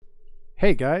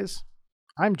Hey guys,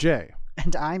 I'm Jay,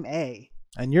 And I'm A.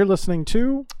 and you're listening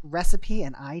to Recipe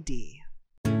and ID.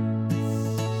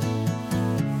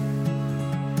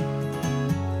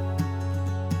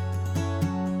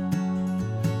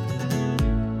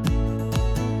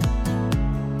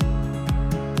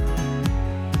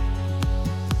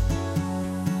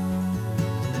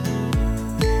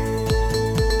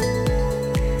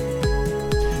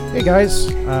 Hey guys,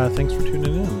 thanks for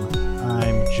tuning in.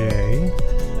 I'm Jay,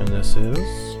 and this is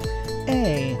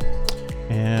A.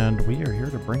 and we are here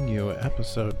to bring you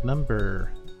episode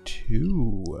number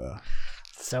 2.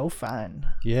 So fun.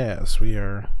 Yes, we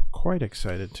are quite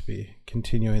excited to be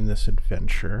continuing this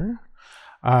adventure.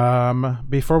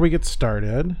 Before we get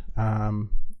started,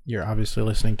 you're obviously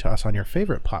listening to us on your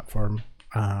favorite platform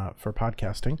for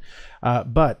podcasting.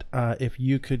 But if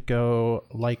you could go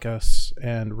like us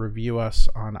and review us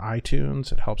on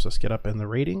iTunes, it helps us get up in the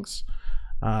ratings.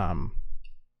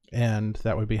 And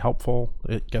that would be helpful.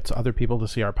 It gets other people to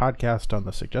see our podcast on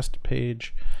the suggested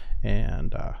page,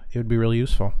 and it would be really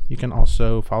useful. You can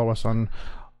also follow us on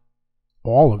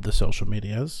all of the social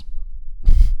medias.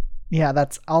 Yeah,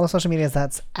 that's all the social medias.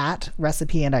 That's at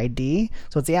Recipe and ID.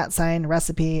 So it's the @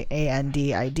 Recipe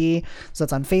ANDID. So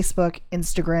it's on Facebook,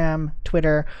 Instagram,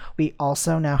 Twitter. We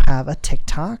also now have a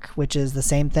TikTok, which is the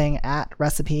same thing at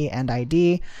Recipe and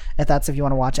ID. If you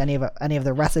want to watch any of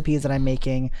the recipes that I'm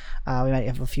making, we might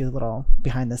have a few little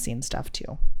behind the scenes stuff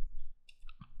too.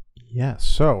 Yes.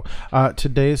 So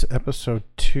today's episode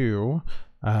 2.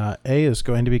 A is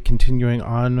going to be continuing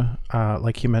on,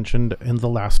 like he mentioned in the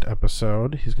last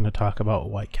episode. He's going to talk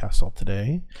about White Castle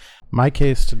today. My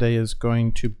case today is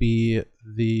going to be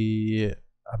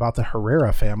about the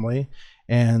Herrera family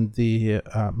and the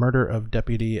murder of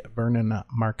Deputy Vernon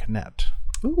Martinet.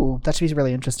 Ooh, that should be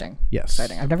really interesting. Yes.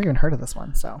 Exciting. I've never even heard of this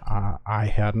one, so. I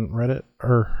hadn't read it.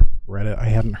 I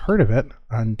hadn't heard of it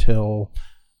until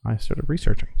I started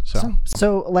researching.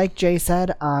 So like Jay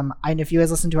said, and if you guys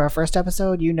listened to our first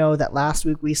episode, you know that last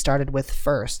week we started with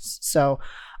firsts. So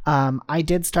I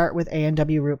did start with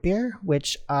A&W Root Beer,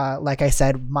 which, like I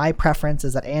said, my preference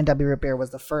is that A&W Root Beer was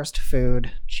the first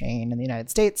food chain in the United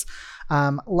States.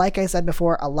 Like I said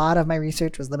before, a lot of my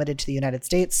research was limited to the United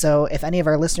States. So if any of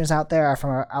our listeners out there are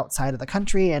from outside of the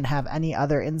country and have any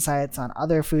other insights on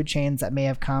other food chains that may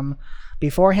have come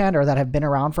beforehand or that have been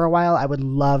around for a while, I would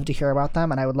love to hear about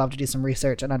them, and I would love to do some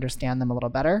research and understand them a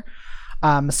little better.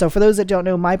 So for those that don't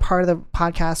know, my part of the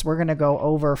podcast, we're going to go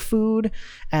over food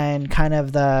and kind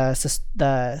of the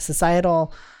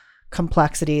societal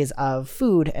complexities of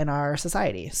in our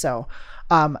society. So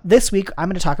this week, I'm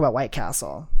going to talk about White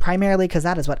Castle, primarily because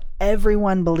that is what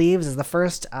everyone believes is the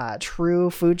first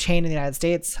true food chain in the United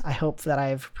States. I hope that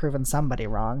I've proven somebody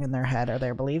wrong in their head or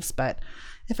their beliefs, but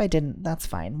if I didn't, that's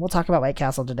fine. We'll talk about White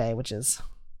Castle today, which is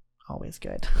always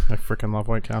good. I freaking love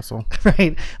White Castle.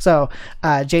 Right. So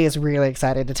Jay is really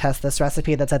excited to test this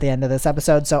recipe that's at the end of this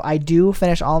episode. So I do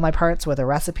finish all my parts with a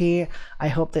recipe. I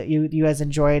hope that you guys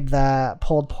enjoyed the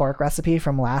pulled pork recipe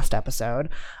from last episode.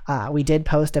 We did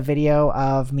post a video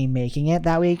of me making it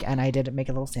that week, and I did make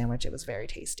a little sandwich. It was very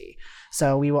tasty.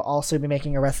 So we will also be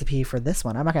making a recipe for this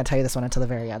one. I'm not going to tell you this one until the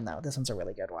very end, though. This one's a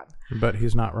really good one. But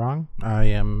he's not wrong. I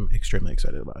am extremely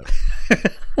excited about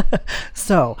it.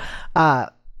 So,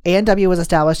 A&W was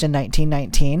established in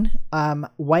 1919.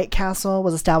 White Castle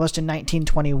was established in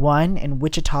 1921 in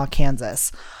Wichita,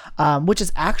 Kansas, which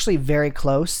is actually very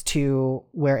close to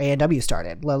where A&W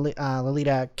started,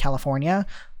 Lolita, California.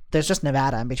 There's just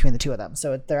Nevada in between the two of them.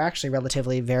 So they're actually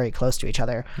relatively very close to each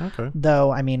other. Okay. Though,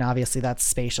 I mean, obviously that's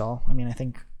spatial. I mean, I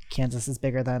think Kansas is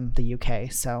bigger than the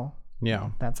UK. So yeah,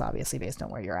 that's obviously based on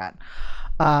where you're at.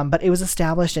 But it was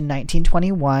established in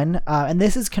 1921, and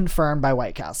this is confirmed by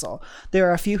White Castle. There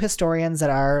are a few historians that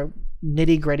are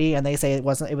nitty gritty, and they say it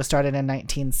was started in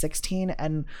 1916.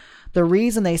 And the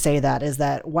reason they say that is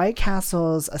that White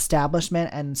Castle's establishment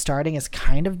and starting is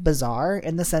kind of bizarre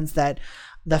in the sense that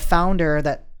the founder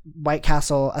that White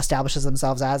Castle establishes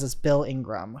themselves as is Bill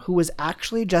Ingram, who was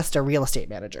actually just a real estate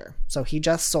manager. So he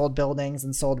just sold buildings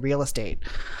and sold real estate.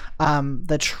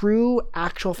 The true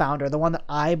actual founder, the one that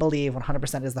I believe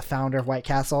 100% is the founder of White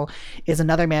Castle, is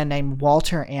another man named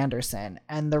Walter Anderson.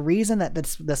 And the reason that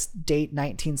this date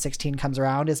 1916 comes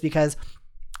around is because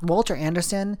Walter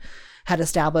Anderson had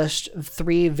established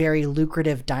 3 very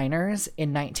lucrative diners in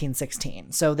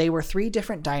 1916. So they were 3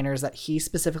 different diners that he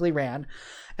specifically ran,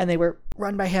 and they were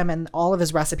run by him, and all of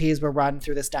his recipes were run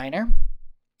through this diner.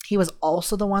 He was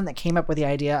also the one that came up with the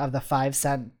idea of the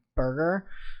 5-cent burger,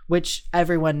 which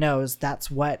everyone knows that's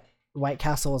what White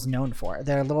Castle is known for.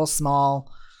 They're little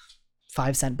small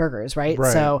 5-cent burgers, right?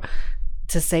 So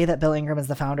to say that Bill Ingram is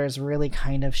the founder is really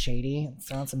kind of shady. It's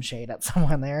throwing some shade at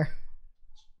someone there.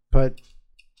 But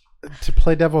to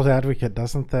play devil's advocate,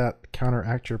 doesn't that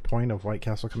counteract your point of White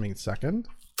Castle coming second?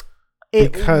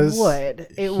 It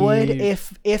would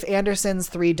if Anderson's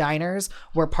 3 diners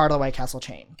were part of the White Castle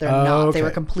chain. They're not. Okay. They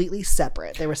were completely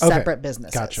separate. They were separate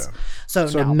businesses. Gotcha. So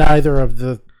no.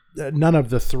 None of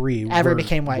the 3 ever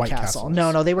became White Castle. Castles.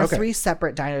 No, they were 3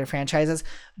 separate diner franchises.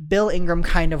 Bill Ingram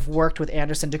kind of worked with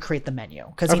Anderson to create the menu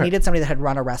because he needed somebody that had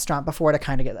run a restaurant before to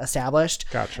kind of get established.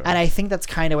 Gotcha. And I think that's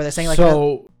kind of where they're saying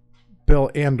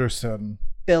Bill Anderson.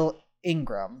 Bill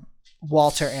Ingram.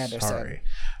 Walter Anderson. Sorry.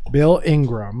 Bill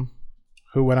Ingram,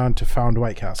 who went on to found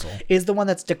White Castle, is the one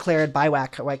that's declared by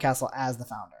White Castle as the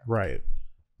founder. Right.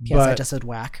 Yes, I just said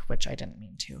whack, which I didn't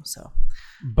mean to. So,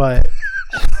 but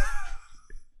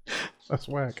that's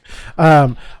whack.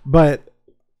 But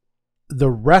the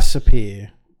recipe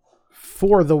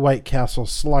for the White Castle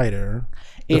slider,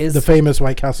 the famous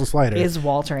White Castle slider, is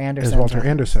Walter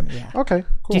Anderson. Yeah. Okay.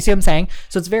 Cool. Do you see what I'm saying?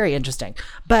 So it's very interesting.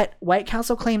 But White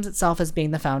Castle claims itself as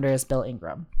being the founder as Bill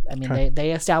Ingram. I mean,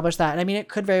 they established that. And I mean, it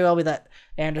could very well be that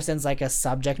Anderson's like a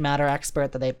subject matter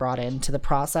expert that they brought into the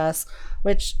process,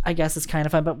 which I guess is kind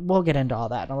of fun, but we'll get into all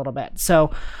that in a little bit.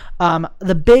 So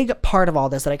the big part of all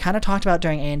this that I kind of talked about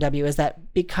during A&W is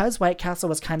that because White Castle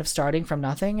was kind of starting from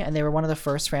nothing and they were one of the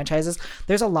first franchises,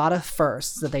 there's a lot of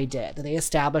firsts that they did, that they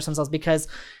established themselves because,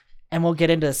 and we'll get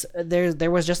into this,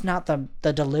 there was just not the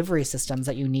delivery systems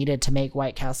that you needed to make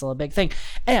White Castle a big thing.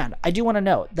 And I do want to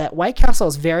note that White Castle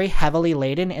is very heavily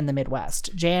laden in the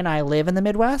Midwest. Jay and I live in the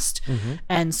Midwest. Mm-hmm.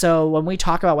 And so when we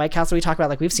talk about White Castle, we talk about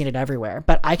like we've seen it everywhere.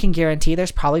 But I can guarantee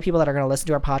there's probably people that are going to listen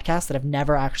to our podcast that have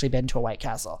never actually been to a White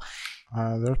Castle.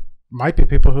 There might be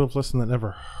people who have listened that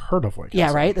never heard of White Castle.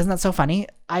 Yeah, right? Isn't that so funny?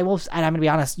 And I'm going to be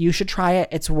honest, you should try it.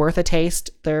 It's worth a taste.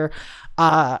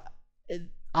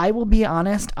 I will be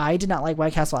honest, I did not like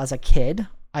White Castle as a kid.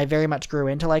 I very much grew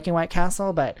into liking White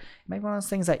Castle, but it might be one of those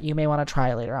things that you may want to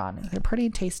try later on. They're pretty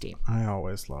tasty. I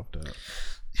always loved it.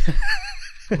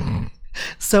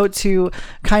 So to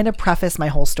kind of preface my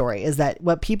whole story is that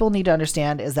what people need to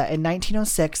understand is that in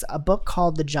 1906, a book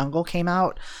called The Jungle came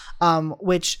out,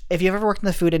 which if you've ever worked in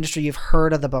the food industry, you've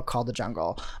heard of the book called The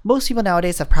Jungle. Most people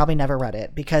nowadays have probably never read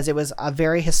it because it was a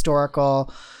very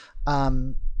historical,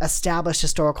 established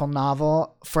historical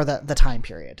novel for the time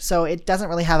period. So it doesn't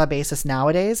really have a basis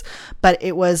nowadays, but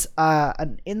it was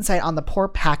an insight on the poor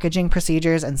packaging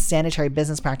procedures and sanitary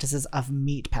business practices of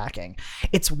meat packing.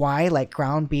 It's why like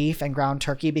ground beef and ground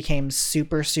turkey became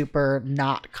super, super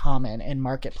not common in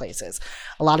marketplaces.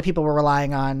 A lot of people were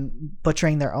relying on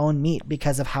butchering their own meat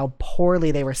because of how poorly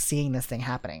they were seeing this thing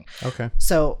happening. Okay.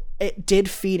 So it did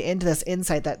feed into this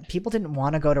insight that people didn't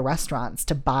want to go to restaurants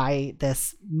to buy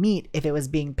this meat if it was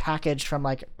being packaged from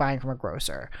like buying from a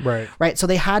grocer. Right. So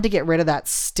they had to get rid of that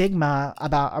stigma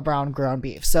around ground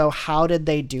beef. So how did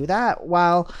they do that?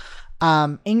 Well,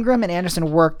 Ingram and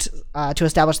Anderson worked to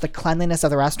establish the cleanliness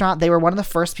of the restaurant. They were one of the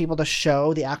first people to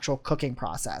show the actual cooking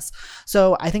process.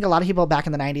 So I think a lot of people back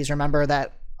in the 90s remember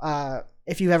that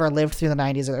if you've ever lived through the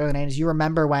 90s or the early 90s, you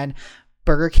remember when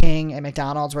Burger King and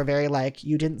McDonald's were very like,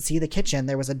 you didn't see the kitchen.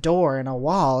 There was a door and a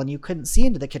wall and you couldn't see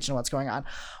into the kitchen what's going on.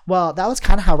 Well, that was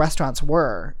kind of how restaurants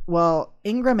were. Well,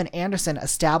 Ingram and Anderson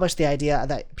established the idea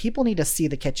that people need to see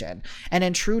the kitchen. And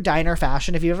in true diner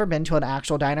fashion, if you've ever been to an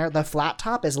actual diner, the flat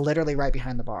top is literally right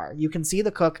behind the bar. You can see the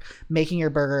cook making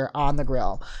your burger on the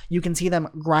grill. You can see them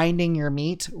grinding your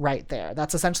meat right there.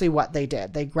 That's essentially what they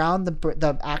did. They ground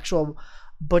the actual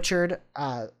butchered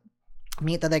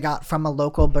meat that they got from a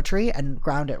local butchery and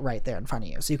ground it right there in front of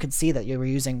you, so you could see that you were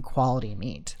using quality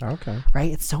meat. Okay.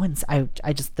 Right? It's so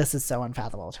I just this is so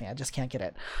unfathomable to me. I just can't get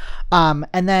it.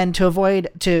 And then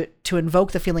to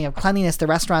invoke the feeling of cleanliness, the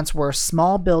restaurants were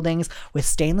small buildings with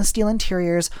stainless steel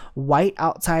interiors, white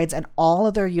outsides, and all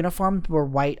of their uniforms were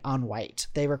white on white.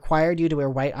 They required you to wear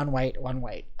white on white on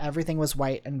white. Everything was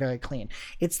white and very clean.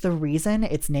 It's the reason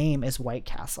its name is White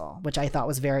Castle, which I thought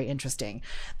was very interesting.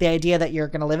 The idea that you're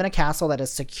going to live in a castle that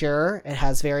is secure. It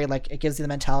has it gives you the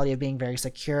mentality of being very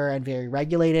secure and very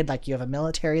regulated, like you have a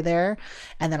military there.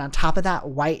 And then on top of that,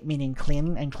 white meaning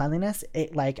clean and cleanliness,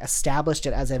 it like established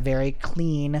it as a very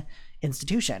clean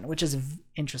institution, which is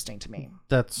interesting to me.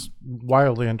 That's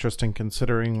wildly interesting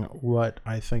considering what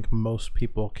I think most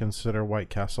people consider White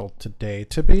Castle today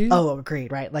to be. Oh,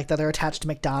 agreed, right? Like that they're attached to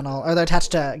McDonald's or they're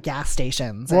attached to gas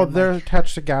stations. Well, they're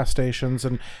attached to gas stations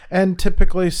and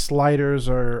typically sliders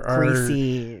are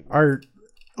greasy. Are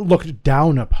looked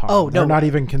down upon. Oh, no. They're not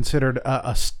even considered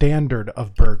a standard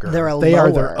of burger. They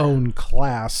are their own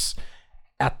class.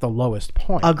 at the lowest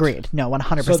point. Agreed. No,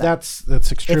 100%. So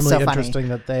that's extremely so funny. interesting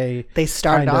that they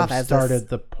started kind of off as started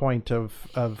the point of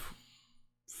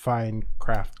fine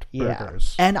craft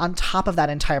burgers. And on top of that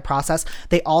entire process,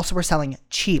 they also were selling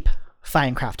cheap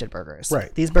fine crafted burgers.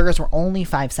 Right. These burgers were only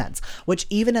 5 cents, which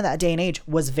even in that day and age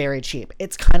was very cheap.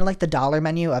 It's kind of like the dollar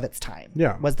menu of its time.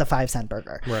 Yeah. Was the 5-cent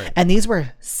burger. Right. And these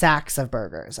were sacks of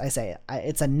burgers. I say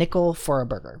it's a nickel for a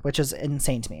burger, which is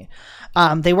insane to me.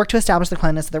 They worked to establish the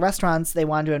cleanliness of the restaurants. They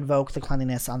wanted to invoke the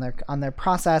cleanliness on their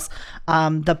process.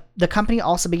 The company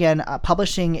also began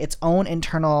publishing its own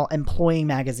internal employee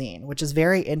magazine, which is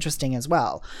very interesting as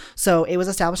well. So it was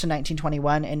established in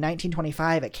 1921. In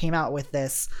 1925, it came out with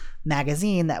this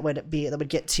magazine that would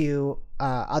get to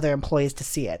other employees to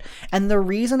see it. And the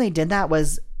reason they did that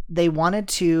was they wanted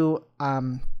to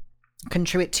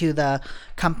contribute to the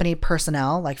company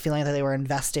personnel, like feeling that they were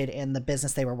invested in the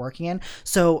business they were working in.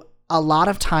 So a lot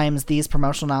of times these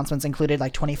promotional announcements included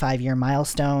like 25-year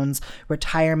milestones,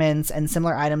 retirements, and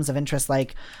similar items of interest,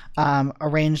 like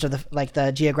arranged of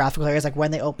the geographical areas, like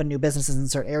when they opened new businesses in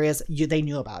certain areas, they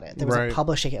knew about it. There was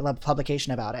a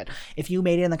publication about it. If you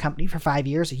made it in the company for 5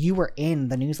 years, you were in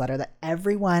the newsletter that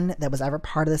everyone that was ever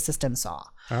part of the system saw.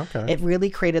 Okay. It really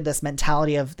created this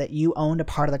mentality of that you owned a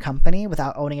part of the company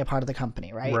without owning a part of the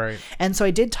company, right? Right. And so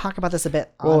I did talk about this a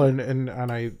bit. Well, and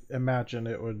I imagine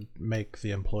it would make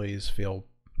the employees feel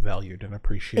valued and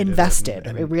appreciated. Invested.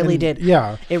 It really did.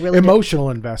 Yeah. It really emotional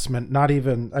investment, not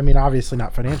even, I mean, obviously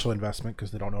not financial investment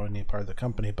because they don't own any part of the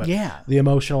company, but the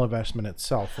emotional investment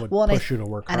itself would push you to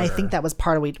work harder. And I think that was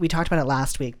part of, we talked about it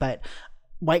last week, but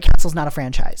White Castle's not a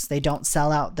franchise. They don't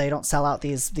sell out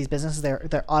these businesses.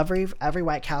 They're every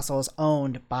White Castle is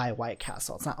owned by White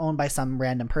Castle. It's not owned by some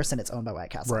random person. It's owned by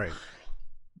White Castle. Right.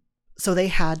 So they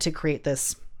had to create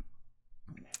this,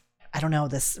 I don't know,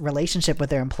 this relationship with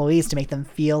their employees to make them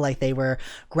feel like they were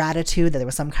gratitude, that there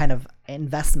was some kind of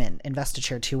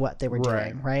investiture to what they were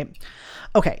doing, right?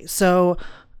 Okay, so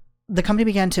the company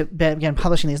began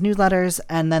publishing these newsletters,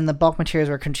 and then the bulk materials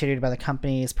were contributed by the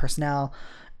company's personnel.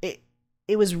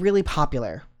 It was really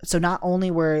popular. So not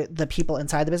only were the people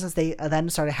inside the business, they then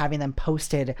started having them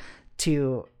posted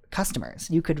to customers.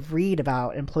 You could read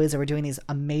about employees that were doing these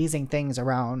amazing things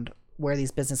around where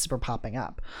these businesses were popping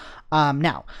up.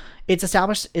 Now, it's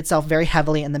established itself very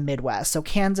heavily in the Midwest. So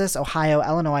Kansas, Ohio,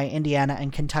 Illinois, Indiana,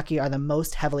 and Kentucky are the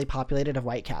most heavily populated of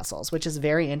White Castles, which is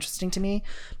very interesting to me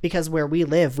because where we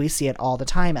live, we see it all the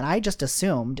time. And I just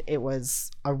assumed it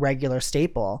was a regular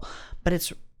staple,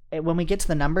 but when we get to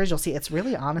the numbers, you'll see it's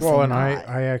really honestly not.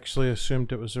 I actually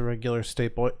assumed it was a regular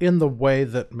staple in the way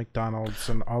that McDonald's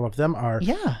and all of them are.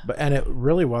 Yeah. And it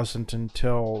really wasn't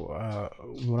until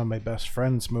one of my best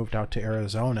friends moved out to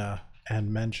Arizona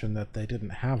and mentioned that they didn't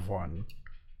have one.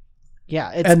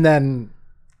 Yeah. And then,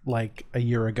 like a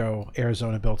year ago,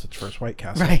 Arizona built its first White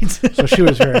Castle. Right. So she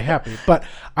was very happy. But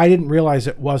I didn't realize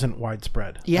it wasn't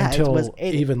widespread until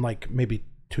even like maybe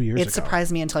 2 years ago. It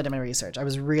surprised me until I did my research. I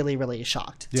was really, really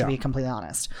shocked, to be completely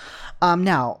honest.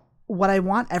 Now, what I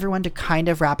want everyone to kind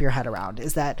of wrap your head around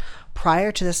is that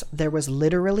prior to this, there was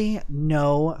literally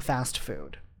no fast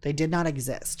food. They did not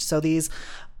exist. So these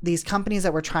companies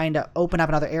that were trying to open up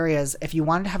in other areas, if you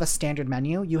wanted to have a standard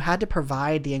menu, you had to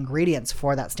provide the ingredients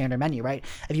for that standard menu, right?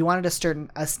 If you wanted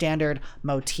a standard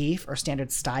motif or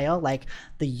standard style, like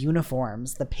the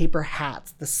uniforms, the paper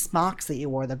hats, the smocks that you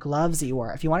wore, the gloves that you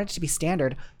wore, if you wanted it to be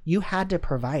standard, you had to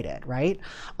provide it, right?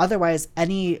 Otherwise,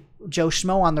 any Joe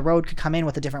Schmo on the road could come in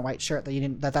with a different white shirt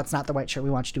that's not the white shirt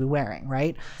we want you to be wearing,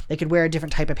 right? They could wear a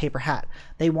different type of paper hat.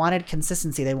 They wanted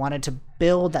consistency. They wanted to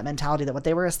build that mentality that what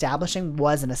they were establishing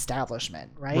was an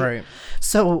establishment, right? Right.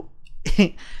 So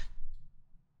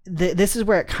this is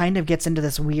where it kind of gets into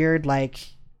this weird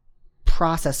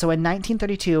process. So in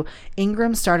 1932,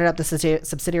 Ingram started up the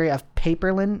subsidiary of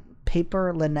Paperlin.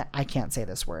 I can't say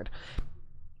this word.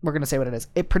 We're going to say what it is.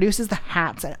 It produces the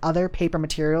hats and other paper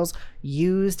materials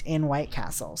used in White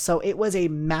Castle. So it was a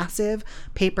massive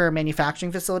paper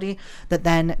manufacturing facility that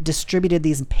then distributed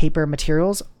these paper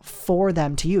materials for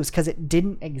them to use because it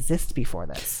didn't exist before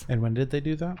this. And when did they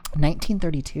do that?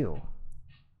 1932.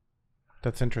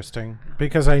 That's interesting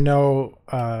because I know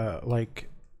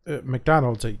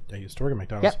McDonald's, I used to work at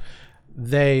McDonald's. Yep.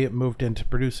 They moved into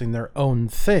producing their own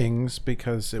things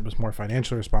because it was more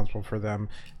financially responsible for them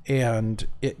and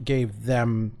it gave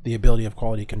them the ability of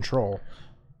quality control.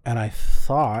 And I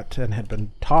thought and had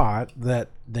been taught that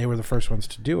they were the first ones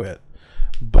to do it.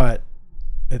 But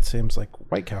it seems like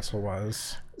White Castle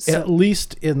was, at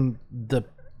least in the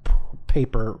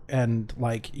paper and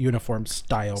uniform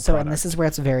style product. And this is where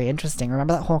it's very interesting.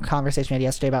 Remember that whole conversation we had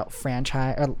yesterday about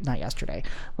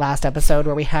last episode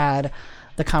where we had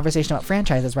the conversation about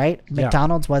franchises, right? Yeah.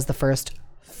 McDonald's was the first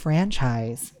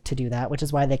franchise to do that, which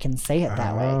is why they can say it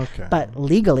that way. Okay. But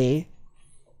legally,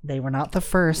 they were not the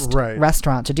first Right.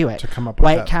 restaurant to do it. To come up with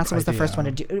White that Castle was the idea. first one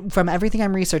to do. From everything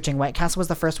I'm researching, White Castle was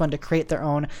the first one to create their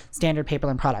own standard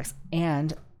Paperland products.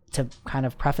 And to kind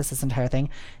of preface this entire thing,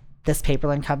 this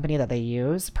Paperland company that they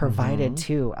use provided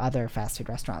to other fast food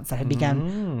restaurants that had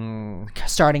begun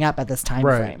starting up at this time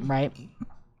frame, right?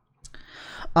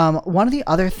 One of the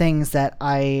other things that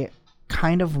I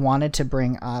kind of wanted to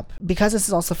bring up, because this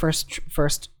is also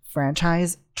first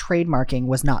franchise, trademarking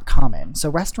was not common. So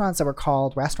restaurants that were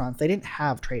called restaurants, they didn't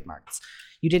have trademarks.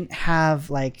 You didn't have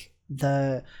like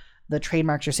the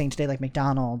trademarks you're seeing today, like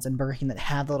McDonald's and Burger King, that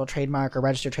have the little trademark or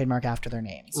registered trademark after their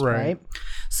names, right?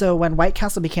 So when White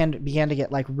Castle began to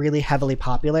get like really heavily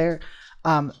popular,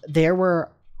 there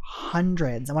were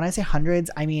hundreds, and when I say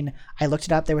hundreds, I mean, I looked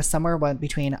it up, there was somewhere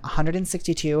between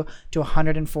 162 to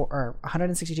 104 or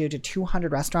 162 to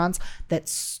 200 restaurants that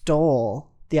stole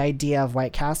the idea of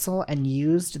White Castle and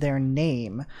used their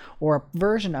name or a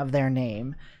version of their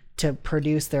name to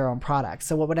produce their own products.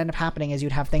 So what would end up happening is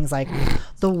you'd have things like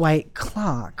the White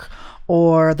Clock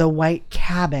or the White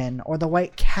Cabin or the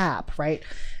White Cap, right?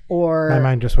 Or My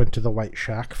mind just went to the White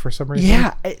Shack for some reason.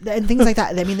 yeah, and things like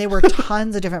that. I mean, there were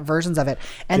tons of different versions of it,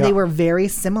 and they were very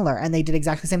similar, and they did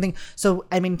exactly the same thing. So,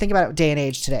 I mean, think about it day and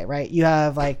age today, right? You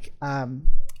have like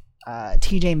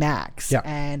TJ Maxx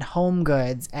and Home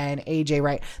Goods and AJ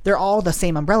Wright. They're all the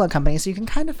same umbrella company, so you can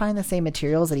kind of find the same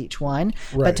materials at each one.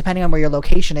 Right. But depending on where your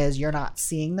location is, you're not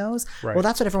seeing those. Right. Well,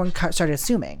 that's what everyone started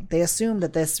assuming. They assumed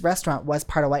that this restaurant was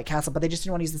part of White Castle, but they just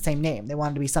didn't want to use the same name. They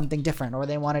wanted to be something different, or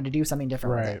they wanted to do something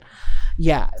different with it.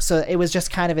 Yeah, so it was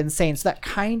just kind of insane. So that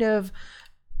kind of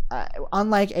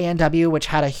unlike A&W, which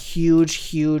had a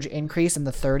huge increase in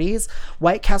the 30s,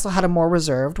 White Castle had a more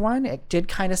reserved one. It did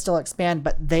kind of still expand,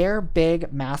 but their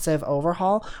big, massive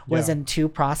overhaul was in two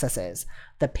processes: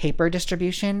 the paper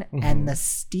distribution and the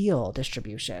steel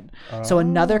distribution. So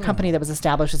another company that was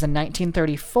established was in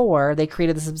 1934. They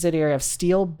created the subsidiary of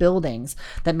Steel Buildings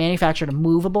that manufactured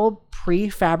movable,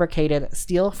 prefabricated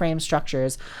steel frame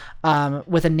structures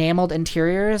with enameled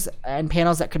interiors and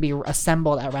panels that could be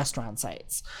assembled at restaurant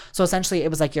sites. So essentially, it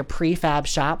was like your prefab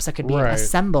shops that could be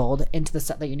assembled into the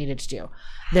set that you needed to do.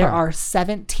 There are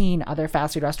 17 other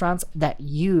fast food restaurants that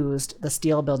used the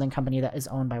steel building company that is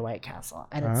owned by White Castle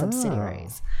and its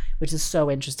subsidiaries, which is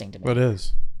so interesting to me. It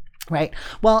is. Right.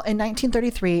 Well, in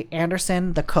 1933,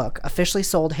 Anderson, the cook, officially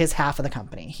sold his half of the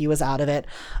company. He was out of it.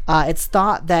 It's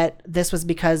thought that this was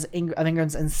because of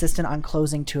Ingram's insistent on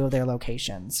closing two of their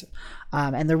locations.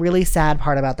 And the really sad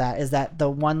part about that is that the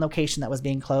one location that was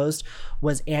being closed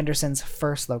was Anderson's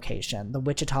first location, the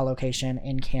Wichita location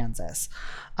in Kansas.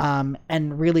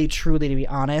 And really, truly, to be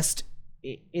honest,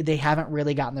 they haven't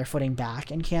really gotten their footing back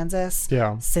in Kansas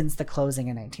since the closing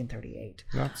in 1938.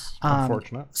 That's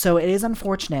unfortunate. So it is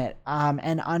unfortunate.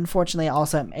 And unfortunately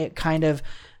also it kind of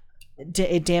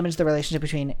it damaged the relationship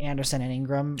between Anderson and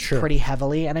Ingram pretty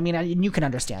heavily. And I mean, you can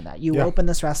understand that. You opened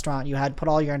this restaurant, you had put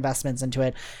all your investments into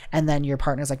it, and then your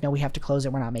partner's like, no, we have to close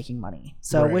it. We're not making money.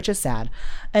 So, which is sad.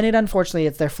 And it, unfortunately,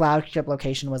 it's their flagship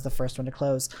location was the first one to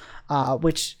close,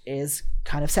 which is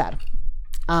kind of sad.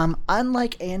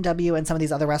 Unlike A&W and some of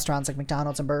these other restaurants like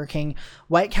McDonald's and Burger King,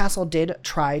 White Castle did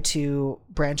try to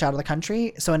branch out of the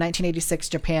country. So in 1986,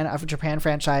 Japan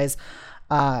franchise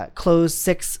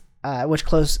which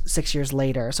closed 6 years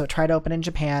later. So it tried to open in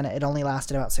Japan. It only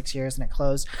lasted about 6 years and it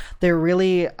closed.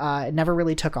 It never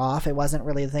really took off. It wasn't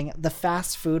really the thing. The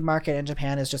fast food market in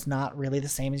Japan is just not really the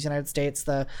same as the United States.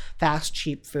 The fast,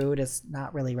 cheap food is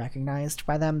not really recognized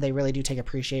by them. They really do take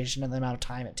appreciation in the amount of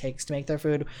time it takes to make their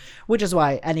food, which is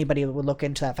why anybody who would look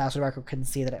into that fast food market can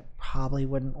see that it probably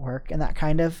wouldn't work in that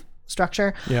kind of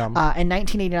structure. In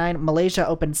 1989, Malaysia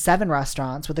opened 7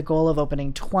 restaurants with a goal of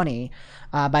opening 20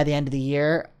 by the end of the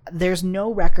year. There's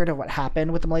no record of what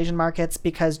happened with the Malaysian markets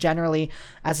because generally,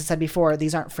 as I said before,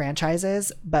 these aren't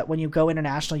franchises, but when you go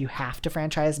international, you have to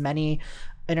franchise. Many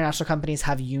international companies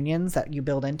have unions that you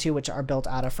build into, which are built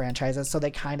out of franchises. So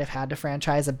they kind of had to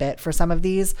franchise a bit for some of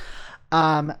these.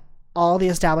 All the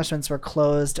establishments were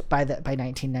closed by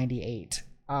 1998.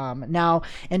 Now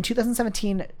in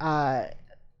 2017,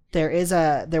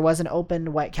 there was an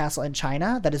open White Castle in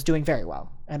China that is doing very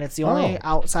well, and it's the only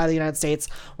outside of the United States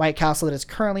White Castle that is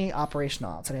currently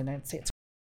operational outside of the United States.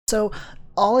 So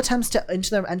all attempts to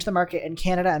enter the market in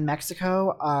Canada and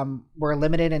Mexico were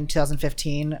limited in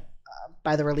 2015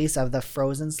 by the release of the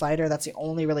frozen slider. That's the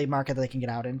only really market that they can get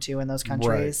out into in those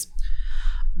countries.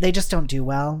 They just don't do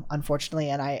well, unfortunately,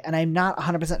 and I'm not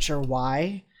 100% sure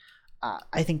why.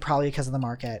 I think probably because of the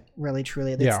market, really,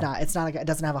 truly. It's Yeah. not, it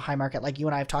doesn't have a high market like you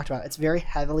and I have talked about. It's very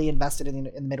heavily invested in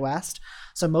the Midwest.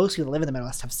 So most people that live in the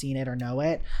Midwest have seen it or know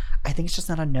it. I think it's just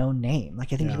not a known name.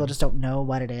 Like I think people just don't know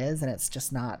what it is, and it's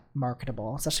just not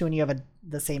marketable, especially when you have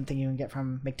the same thing you can get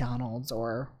from McDonald's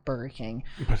or Burger King.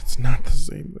 But it's not the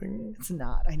same thing. It's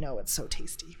not. I know, it's so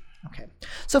tasty. Okay.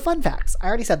 So fun facts. I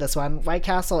already said this one. White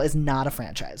Castle is not a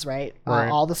franchise, right? Right.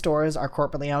 All the stores are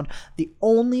corporately owned. The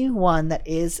only one that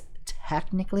is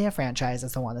technically a franchise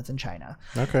is the one that's in China.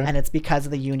 Okay. And it's because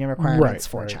of the union requirements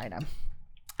for China.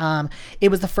 It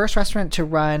was the first restaurant to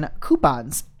run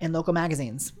coupons in local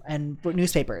magazines and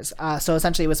newspapers. So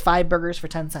essentially it was 5 burgers for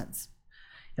 10 cents.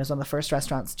 It was one of the first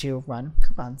restaurants to run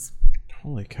coupons.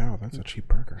 Holy cow, that's a cheap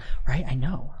burger. Right? I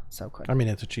know. So cool. I mean,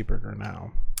 it's a cheap burger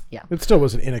now. Yeah. It still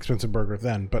was an inexpensive burger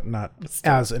then, but not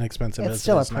as inexpensive as It's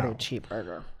still it a is pretty now. cheap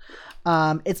burger.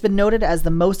 It's been noted as the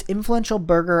most influential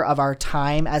burger of our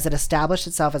time, as it established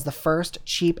itself as the first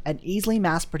cheap and easily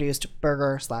mass-produced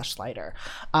burger/slider.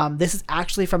 This is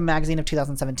actually from a magazine of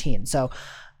 2017. So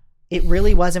it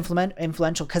really was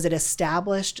influential because it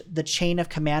established the chain of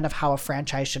command of how a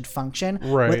franchise should function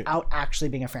without actually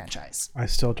being a franchise. I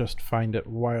still just find it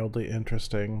wildly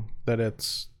interesting that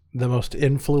it's the most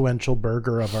influential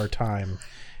burger of our time.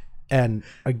 And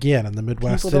again, in the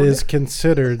Midwest, it is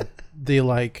considered the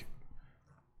like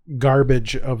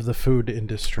garbage of the food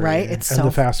industry, right? It's and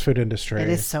the fast food industry. It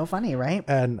is so funny, right?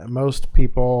 And most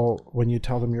people, when you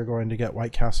tell them you're going to get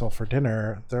White Castle for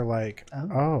dinner, they're like,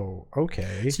 "Oh,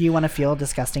 okay." So you want to feel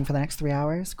disgusting for the next 3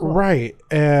 hours? Cool. Right?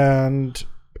 And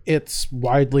it's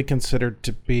widely considered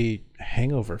to be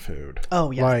hangover food. Oh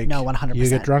yeah, like, no, 100%. You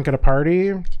get drunk at a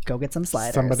party, go get some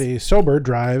sliders. somebody sober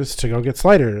drives to go get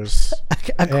sliders.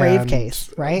 a crave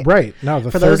case, right? Right. No, the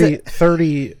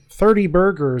For 30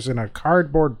 burgers in a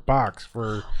cardboard box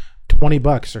for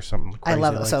 $20 or something crazy. I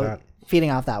love it. Like So that.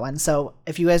 feeding off that one. So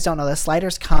if you guys don't know, the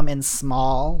sliders come in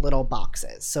small little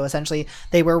boxes. So essentially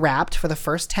they were wrapped for the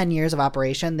first 10 years of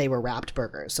operation. They were wrapped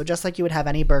burgers. So just like you would have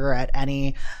any burger at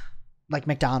any like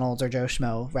McDonald's or Joe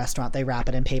Schmo restaurant, they wrap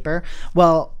it in paper.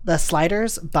 Well, the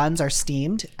sliders buns are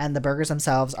steamed and the burgers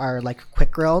themselves are like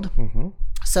quick grilled. Mm-hmm.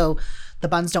 So the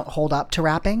buns don't hold up to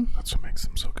wrapping. That's what makes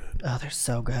them so good. Oh, they're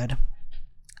so good.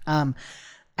 And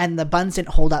the buns didn't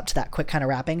hold up to that quick kind of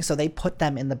wrapping, so they put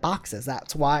them in the boxes.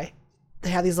 That's why they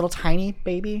have these little tiny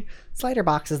baby slider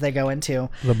boxes they go into.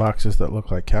 The boxes that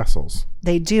look like castles.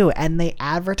 They do, and they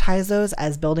advertise those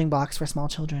as building blocks for small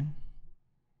children,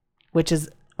 which is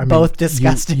both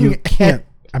disgusting. You can't.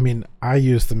 I mean, I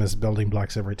use them as building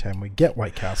blocks every time we get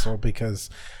White Castle because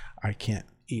I can't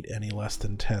eat any less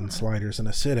than 10 sliders in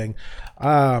a sitting.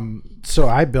 So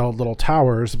I build little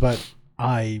towers, but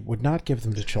I would not give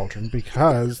them to children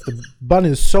because the bun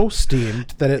is so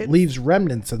steamed that it leaves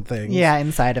remnants and things. Yeah,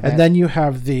 inside of it. And then you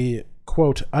have the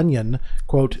quote onion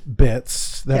quote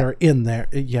bits that are in there.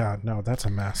 Yeah, no, that's a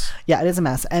mess. Yeah, it is a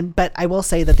mess. But I will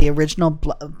say that the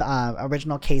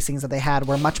original casings that they had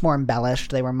were much more embellished.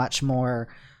 They were much more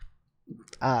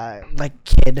like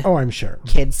kid. Oh, I'm sure.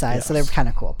 Kid size. Yes. So they were kind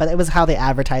of cool. But it was how they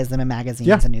advertised them in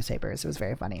magazines and newspapers. It was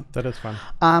very funny. That is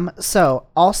fun. So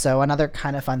also another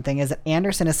kind of fun thing is that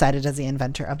Anderson is cited as the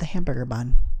inventor of the hamburger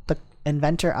bun. The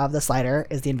inventor of the slider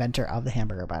is the inventor of the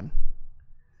hamburger bun.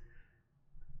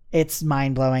 It's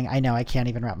mind blowing. I know, I can't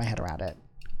even wrap my head around it.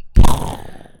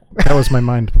 That was my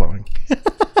mind blowing.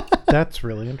 That's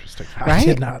really interesting. Right? I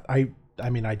did not. I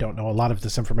mean, I don't know a lot of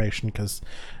this information because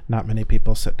not many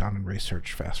people sit down and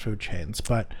research fast food chains,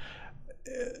 but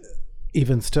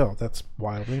even still, that's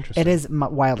wildly interesting. It is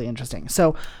wildly interesting.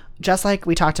 So just like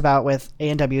we talked about with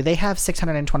A&W, they have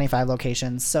 625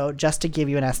 locations. So just to give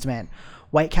you an estimate,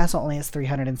 White Castle only has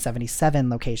 377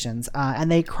 locations,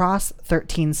 and they cross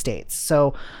 13 states.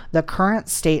 So the current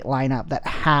state lineup that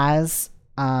has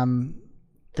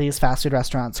these fast food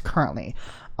restaurants currently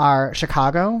are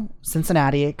Chicago,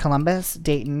 Cincinnati, Columbus,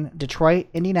 Dayton, Detroit,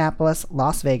 Indianapolis,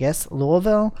 Las Vegas,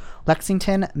 Louisville,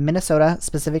 Lexington, Minnesota,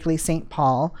 specifically St.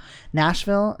 Paul,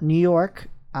 Nashville, New York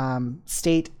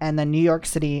State, and then New York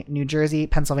City, New Jersey,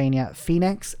 Pennsylvania,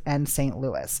 Phoenix, and St.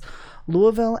 Louis.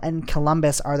 Louisville and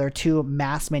Columbus are their two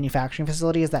mass manufacturing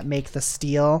facilities that make the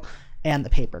steel and the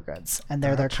paper goods, and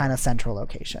they're their kind of central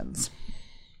locations.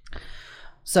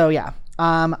 So yeah.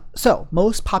 So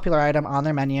most popular item on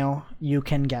their menu, you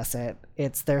can guess it.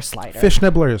 It's their slider. Fish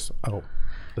nibblers. Oh,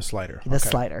 the slider. The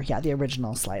slider. Yeah, the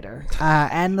original slider.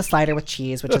 And the slider with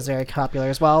cheese, which is very popular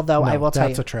as well, though I will tell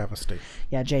you. That's a travesty.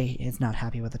 Yeah, Jay is not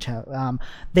happy with the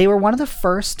they were one of the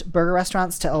first burger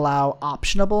restaurants to allow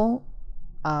optionable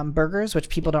burgers, which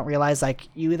people don't realize. Like,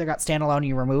 you either got standalone,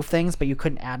 you remove things, but you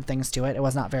couldn't add things to it. It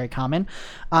was not very common.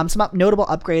 Some notable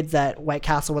upgrades that White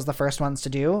Castle was the first ones to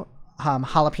do: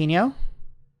 jalapeno,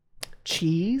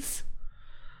 cheese,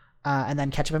 and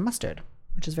then ketchup and mustard,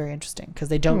 which is very interesting because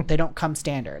they don't come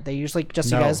standard. They usually, just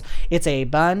so you guys, it's a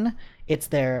bun, it's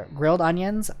their grilled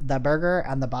onions, the burger,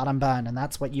 and the bottom bun, and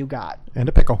that's what you got. And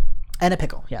a pickle. And a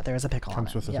pickle. Yeah, there is a pickle.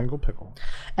 Comes with a single pickle.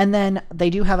 And then they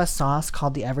do have a sauce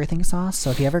called the Everything Sauce. So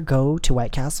if you ever go to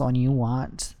White Castle and you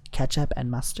want ketchup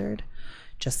and mustard,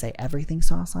 just say Everything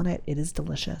Sauce on it. It is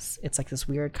delicious. It's like this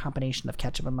weird combination of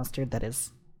ketchup and mustard that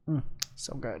is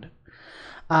so good.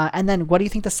 And then what do you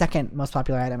think the second most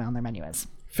popular item on their menu is?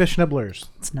 Fish nibblers.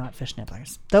 It's not fish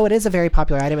nibblers, though it is a very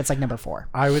popular item. It's like number 4.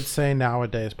 I would say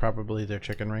nowadays probably their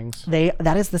chicken rings.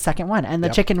 That is the second one, and the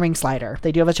chicken ring slider.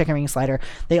 They do have a chicken ring slider.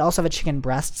 They also have a chicken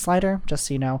breast slider, just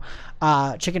so you know.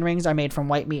 Chicken rings are made from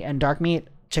white meat and dark meat.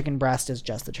 Chicken breast is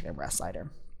just the chicken breast slider.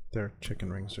 Their chicken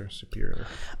rings are superior.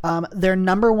 Their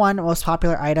number 1 most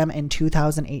popular item in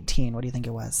 2018. What do you think it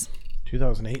was?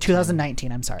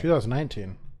 2019. I'm sorry.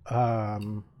 2019.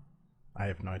 I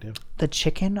have no idea. The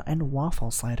chicken and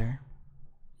waffle slider.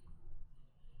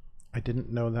 I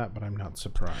didn't know that, but I'm not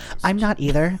surprised. I'm not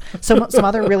either. So some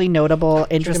other really notable,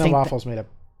 interesting. Chicken and waffles made a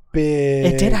big.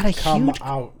 It did had a come huge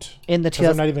out in the.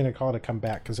 I'm not even gonna call it a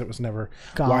comeback because it was never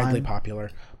widely popular.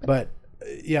 But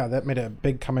yeah, that made a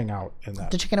big coming out in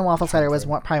that. The chicken and waffle slider was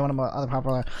probably one of the other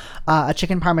popular. A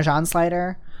chicken parmesan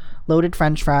slider. Loaded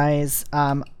French fries.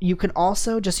 You can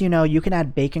also, just so you know, you can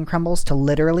add bacon crumbles to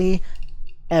literally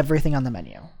everything on the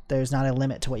menu. There's not a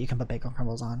limit to what you can put bacon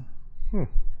crumbles on,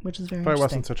 which is very interesting. If I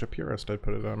wasn't such a purist, I'd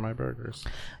put it on my burgers.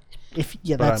 But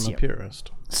that's I'm a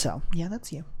purist. So yeah,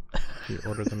 that's you. You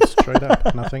order them straight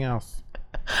up, nothing else.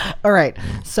 All right,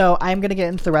 so I'm gonna get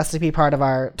into the recipe part of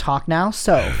our talk now.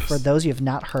 So for those of you who have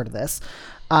not heard of this,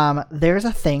 there's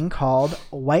a thing called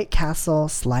White Castle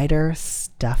slider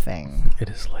stuffing. It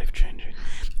is life-changing.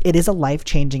 It is a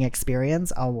life-changing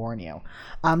experience, I'll warn you.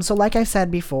 So like I said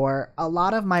before, a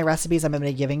lot of my recipes I'm going to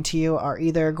be giving to you are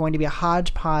either going to be a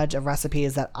hodgepodge of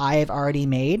recipes that I've already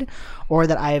made or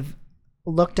that I've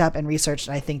looked up and researched,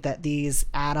 and I think that these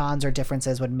add-ons or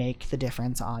differences would make the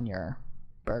difference on your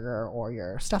burger or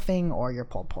your stuffing or your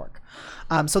pulled pork.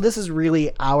 So this is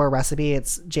really our recipe.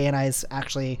 It's Jay and I's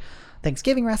actually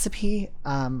Thanksgiving recipe,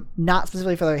 not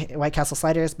specifically for the White Castle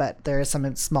sliders, but there is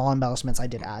some small embellishments I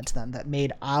did add to them that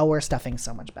made our stuffing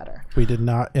so much better. We did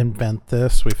not invent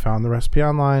this. We found the recipe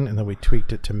online and then we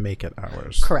tweaked it to make it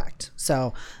ours. Correct.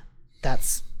 So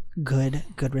that's good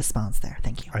response there.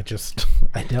 Thank you.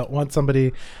 I don't want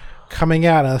somebody coming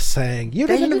at us saying, you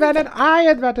didn't invent it, I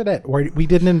invented it. Or we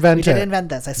didn't invent it. We didn't invent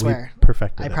this, I swear. We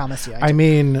perfected it. I promise you. I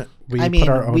mean, we put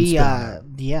our own spin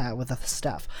on it. Yeah, with the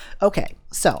stuff. Okay,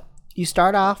 so you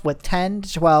start off with 10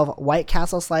 to 12 White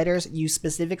Castle sliders. You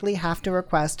specifically have to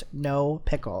request no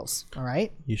pickles, all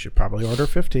right? You should probably order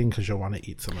 15 because you'll want to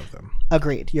eat some of them.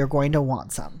 Agreed. You're going to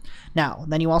want some. Now,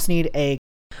 then you also need a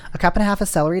cup and a half of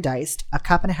celery diced, a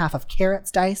cup and a half of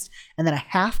carrots diced, and then a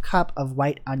half cup of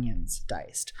white onions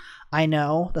diced. I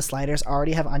know the sliders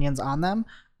already have onions on them.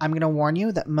 I'm going to warn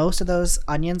you that most of those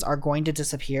onions are going to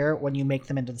disappear when you make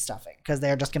them into the stuffing because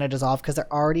they're just going to dissolve because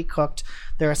they're already cooked.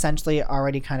 They're essentially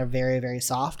already kind of very, very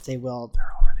soft. They're already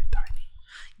tiny.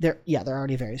 They're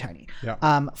already very tiny.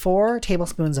 Yeah. 4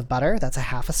 tablespoons of butter. That's a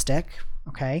half a stick.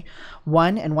 Okay.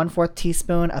 1 1/4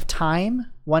 teaspoon of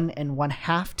thyme. 1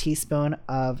 1/2 teaspoon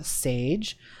of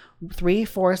sage.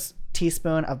 3/4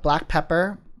 teaspoon of black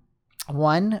pepper.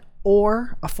 1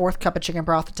 or a 1/4 cup of chicken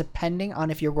broth, depending on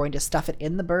if you're going to stuff it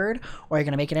in the bird or you're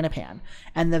going to make it in a pan.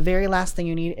 And the very last thing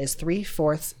you need is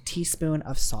 3/4 teaspoon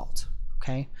of salt.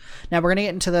 Okay. Now we're going to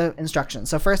get into the instructions.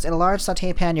 So first, in a large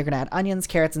saute pan, you're going to add onions,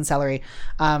 carrots, and celery.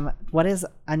 What is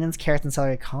onions, carrots, and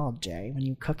celery called, Jay, when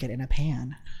you cook it in a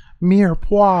pan?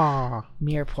 Mirepoix.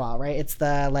 Mirepoix, right? It's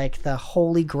the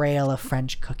holy grail of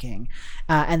French cooking.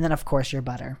 And then, of course, your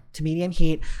butter. To medium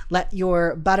heat, let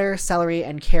your butter, celery,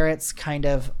 and carrots kind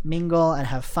of mingle and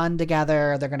have fun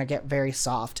together. They're going to get very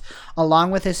soft. Along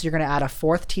with this, you're going to add a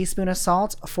 1/4 teaspoon of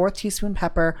salt, a 1/4 teaspoon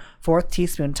pepper, 1/4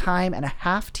 teaspoon thyme, and a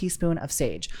 1/2 teaspoon of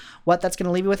sage. What that's going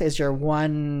to leave you with is your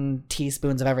 1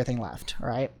 teaspoons of everything left, all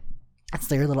right? That's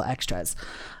your little extras.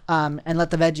 And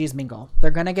let the veggies mingle.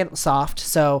 They're going to get soft.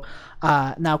 So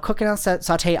now cook it on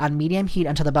saute on medium heat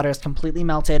until the butter is completely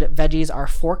melted. Veggies are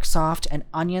fork soft and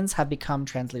onions have become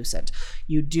translucent.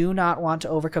 You do not want to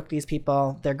overcook these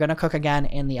people. They're going to cook again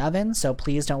in the oven, so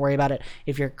please don't worry about it.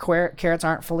 If your carrots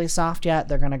aren't fully soft yet,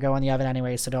 they're going to go in the oven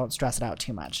anyway, so don't stress it out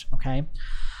too much, okay?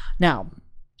 Now,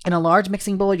 In a large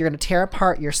mixing bowl, you're going to tear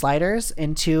apart your sliders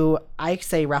into, I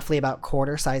say, roughly about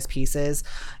quarter-size pieces.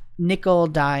 Nickel,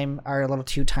 dime are a little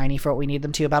too tiny for what we need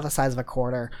them to, about the size of a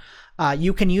quarter.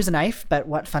 You can use a knife, but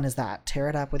what fun is that? Tear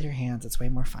it up with your hands. It's way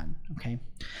more fun. Okay.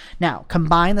 Now,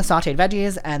 combine the sauteed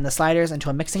veggies and the sliders into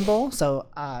a mixing bowl. So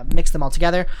mix them all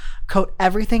together. Coat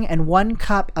everything in 1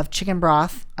 cup of chicken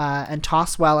broth and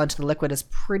toss well until the liquid is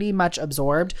pretty much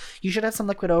absorbed. You should have some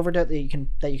liquid over it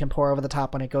that you can pour over the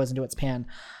top when it goes into its pan.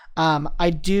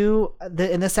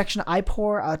 In this section, I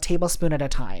pour a tablespoon at a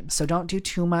time. So don't do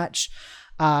too much.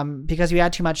 Because if you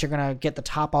add too much, you're going to get the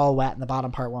top all wet and the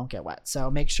bottom part won't get wet.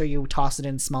 So make sure you toss it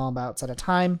in small amounts at a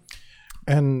time.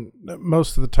 And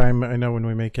most of the time, I know when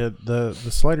we make it, the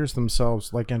sliders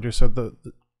themselves, like Andrew said,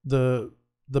 the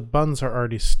buns are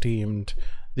already steamed.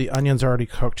 The onions are already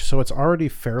cooked. So it's already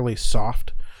fairly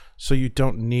soft. So you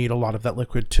don't need a lot of that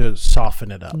liquid to soften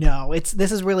it up. No,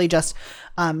 this is really just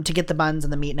to get the buns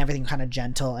and the meat and everything kind of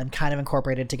gentle and kind of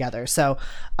incorporated together. So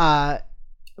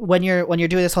when you're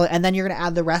doing this whole, and then you're going to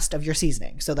add the rest of your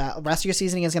seasoning. So the rest of your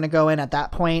seasoning is going to go in at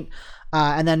that point,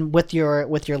 and then with your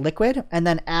liquid, and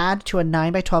then add to a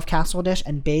 9x12 casserole dish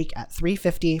and bake at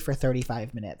 350 for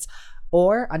 35 minutes,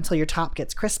 or until your top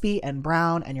gets crispy and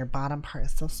brown and your bottom part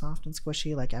is still soft and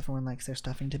squishy like everyone likes their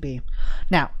stuffing to be.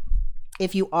 Now,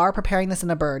 if you are preparing this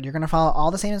in a bird, you're going to follow all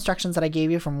the same instructions that I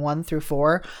gave you from 1 through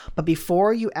 4. But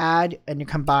before you add and you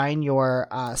combine your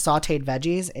sauteed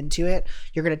veggies into it,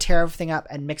 you're going to tear everything up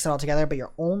and mix it all together. But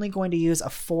you're only going to use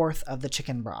 1/4 of the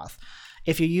chicken broth.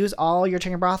 If you use all your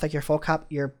chicken broth, like your full cup,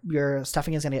 your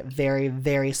stuffing is going to get very,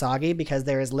 very soggy because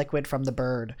there is liquid from the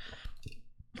bird.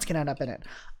 It's going to end up in it.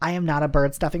 I am not a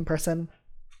bird stuffing person.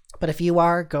 But if you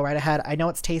are, go right ahead. I know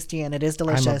it's tasty and it is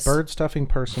delicious. I'm a bird stuffing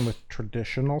person with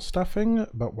traditional stuffing,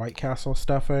 but White Castle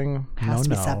stuffing has to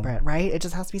be separate, right? It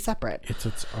just has to be separate. It's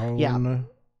its own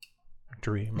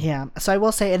dream. Yeah. So I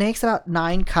will say it makes about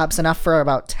 9 cups, enough for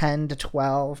about 10 to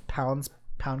 12 pounds.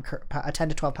 A 10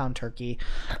 to 12 pound turkey.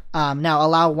 Now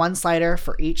allow 1 slider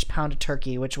for each pound of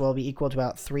turkey, which will be equal to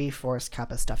about 3/4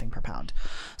 cup of stuffing per pound.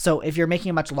 So if you're making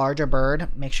a much larger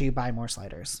bird, make sure you buy more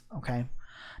sliders. Okay.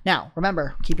 Now,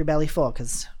 remember, keep your belly full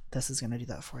because this is going to do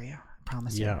that for you. I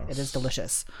promise you. It is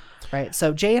delicious. Right?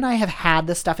 So Jay and I have had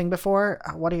this stuffing before.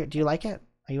 Do you like it?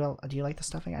 Do you like the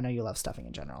stuffing? I know you love stuffing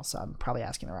in general, so I'm probably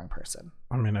asking the wrong person.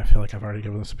 I mean, I feel like I've already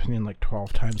given this opinion like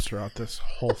 12 times throughout this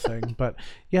whole thing. But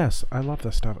yes, I love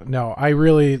this stuff. No, I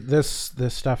really, this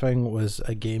stuffing was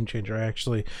a game changer.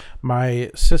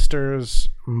 My sister's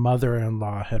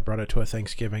mother-in-law had brought it to a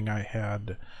Thanksgiving I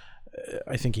had,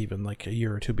 I think even like a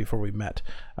year or two before we met,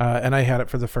 and I had it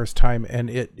for the first time, and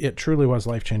it truly was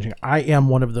life-changing. I am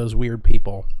one of those weird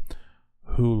people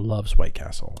who loves White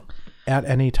Castle at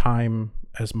any time,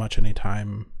 as much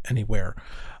anytime, anywhere.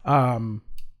 And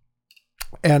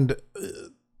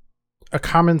a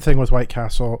common thing with White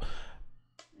Castle,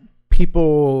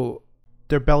 people,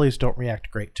 their bellies don't react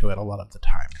great to it a lot of the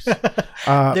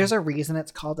times. There's a reason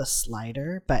it's called a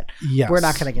slider, but yes, we're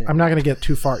not going to get I'm not going to get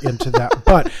too far into that.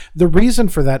 But the reason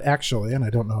for that, actually, and I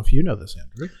don't know if you know this,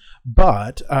 Andrew,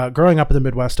 but growing up in the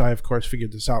Midwest, I, of course,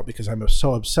 figured this out because I'm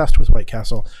so obsessed with White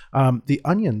Castle. The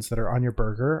onions that are on your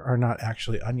burger are not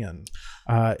actually onion.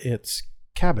 It's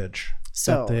cabbage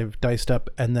that they've diced up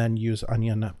and then use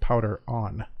onion powder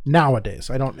on. Nowadays,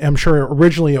 I'm sure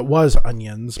originally it was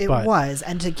onions. It was,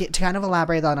 and to kind of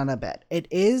elaborate on it a bit, it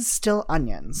is still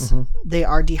onions. Mm-hmm. They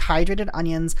are dehydrated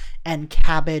onions and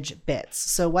cabbage bits.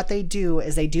 So what they do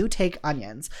is they do take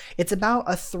onions. It's about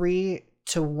a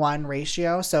 3-to-1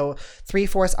 ratio. So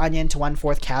 3/4 onion to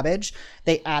 1/4 cabbage.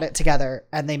 They add it together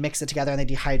and they mix it together and they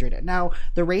dehydrate it. Now,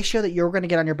 the ratio that you're going to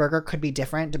get on your burger could be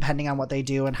different depending on what they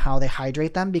do and how they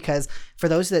hydrate them, because for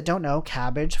those that don't know,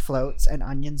 cabbage floats and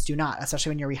onions do not,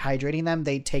 especially when you're rehydrating them.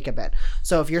 They take a bit.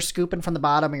 So if you're scooping from the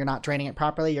bottom or you're not draining it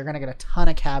properly, you're going to get a ton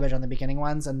of cabbage on the beginning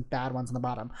ones and bad ones on the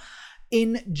bottom.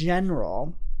 In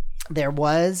general, there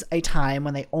was a time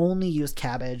when they only used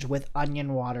cabbage with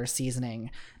onion water seasoning.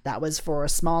 That was for a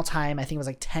small time. I think it was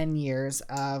like 10 years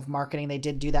of marketing. They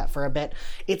did do that for a bit.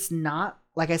 It's not,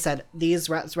 like I said, these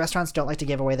restaurants don't like to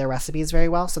give away their recipes very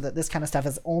well. So that this kind of stuff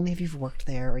is only if you've worked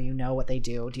there or you know what they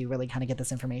do you really kind of get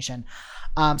this information.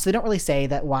 So they don't really say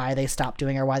that why they stopped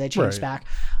doing or why they changed back.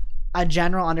 A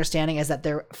general understanding is that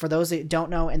for those that don't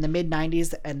know, in the mid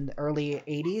 90s and early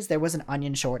 80s, there was an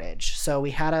onion shortage. So we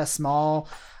had a small...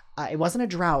 it wasn't a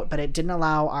drought, but it didn't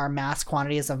allow our mass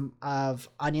quantities of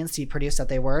onions to be produced that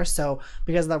they were. So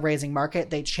because of the raising market,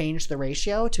 they changed the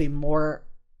ratio to be more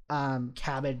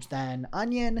cabbage than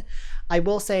onion. I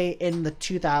will say in the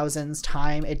 2000s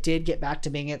time, it did get back to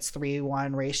being its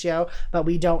 3:1 ratio, but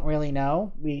we don't really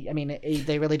know.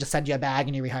 They really just send you a bag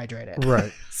and you rehydrate it.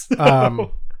 Right.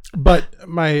 So- But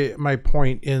my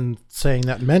point in saying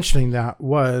that, mentioning that,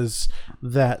 was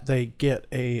that they get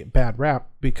a bad rap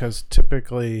because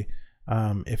typically,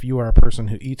 if you are a person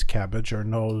who eats cabbage or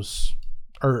knows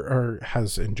or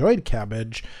has enjoyed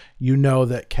cabbage, you know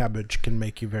that cabbage can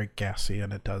make you very gassy,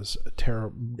 and it does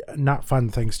not fun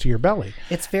things to your belly.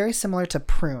 It's very similar to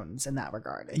prunes in that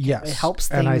regard. Yes, it helps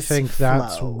things and I think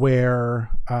that's flow.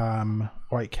 where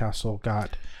White Castle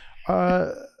got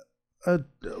a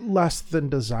less than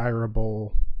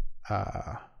desirable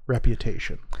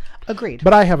reputation. Agreed.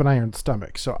 But I have an iron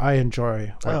stomach, so I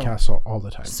enjoy White Castle all the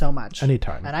time. So much.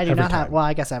 Anytime. And I do every not have, time. well,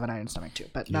 I guess I have an iron stomach too,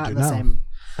 but not do in the now. same.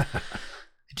 I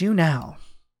do now.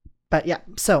 But yeah,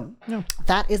 so Yeah.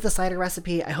 that is the cider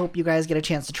recipe. I hope you guys get a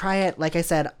chance to try it. Like I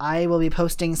said, I will be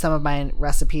posting some of my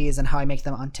recipes and how I make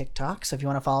them on TikTok. So if you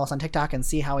want to follow us on TikTok and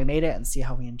see how we made it and see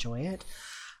how we enjoy it,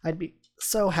 I'd be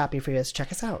so happy for you guys to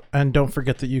check us out. And don't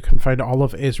forget that you can find all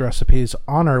of A's recipes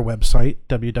on our website,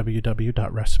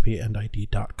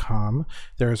 www.recipeandid.com.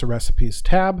 There is a recipes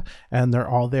tab, and they're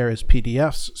all there as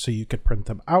PDFs, so you could print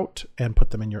them out and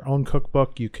put them in your own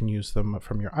cookbook. You can use them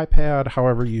from your iPad,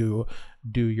 however you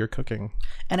do your cooking.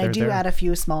 And I do add a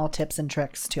few small tips and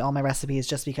tricks to all my recipes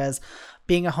just because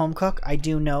being a home cook, I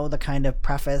do know the kind of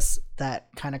preface that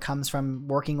kind of comes from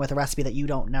working with a recipe that you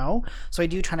don't know. So I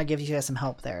do try to give you guys some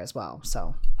help there as well.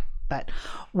 So, but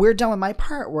we're done with my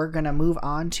part. We're going to move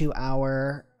on to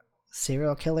our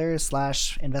serial killers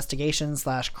 / investigation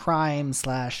 / crime /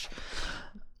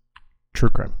 True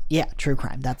crime. yeah, true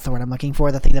crime. That's the word I'm looking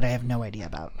for. The thing that I have no idea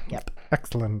about. Yep.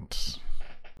 Excellent.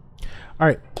 All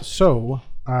right, so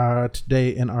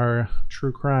today in our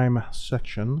true crime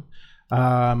section,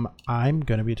 I'm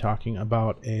going to be talking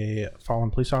about a fallen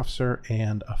police officer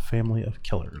and a family of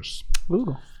killers.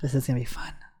 Ooh, this is going to be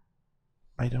fun.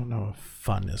 I don't know if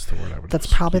fun is the word I would That's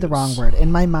probably the use. wrong word.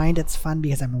 In my mind, it's fun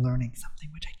because I'm learning something,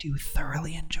 which I do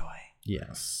thoroughly enjoy.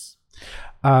 Yes.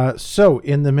 So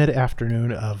in the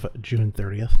mid-afternoon of June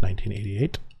 30th,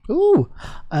 1988, Ooh.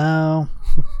 Oh.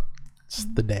 it's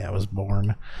the day I was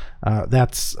born.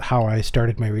 That's how I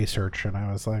started my research, and I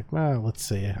was like, well, let's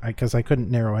see, because I couldn't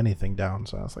narrow anything down,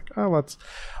 so I was like, oh, let's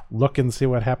look and see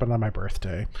what happened on my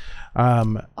birthday.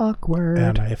 Awkward.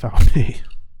 And I found a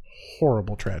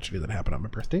horrible tragedy that happened on my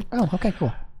birthday. Oh, okay,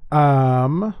 cool.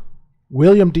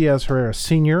 William Diaz Herrera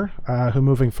Sr., who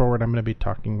moving forward I'm going to be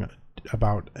talking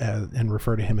about and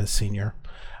refer to him as Senior,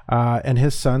 and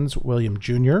his sons, William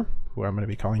Jr., who I'm going to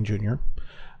be calling Junior,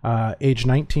 age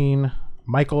 19,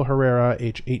 Michael Herrera,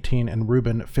 age 18, and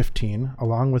Ruben, 15,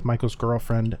 along with Michael's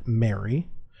girlfriend, Mary,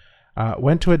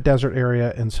 went to a desert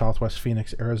area in southwest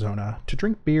Phoenix, Arizona, to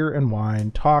drink beer and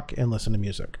wine, talk, and listen to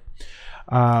music.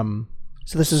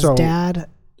 So this is dad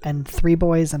and 3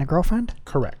 boys and a girlfriend?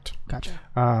 Correct. Gotcha.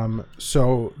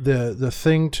 So the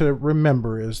thing to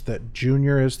remember is that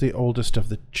Junior is the oldest of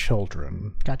the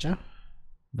children, Gotcha.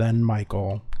 then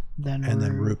Michael, Then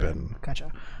Ruben.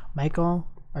 Gotcha. Michael,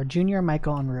 or Junior,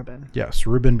 Michael, and Ruben. Yes,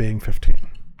 Ruben being 15.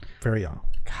 Very young.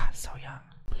 God, so young.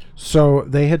 So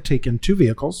they had taken 2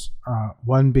 vehicles,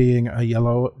 one being a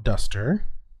yellow Duster.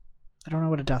 I don't know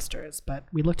what a duster is, but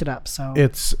we looked it up, so...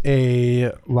 It's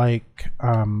it's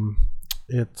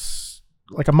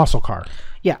like a muscle car.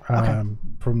 Yeah, okay.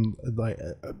 From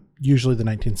usually the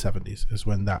 1970s is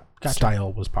when that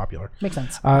style was popular. Makes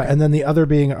sense. And then the other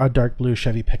being a dark blue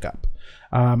Chevy pickup.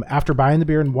 After buying the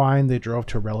beer and wine, they drove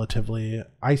to a relatively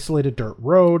isolated dirt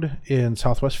road in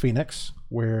southwest Phoenix,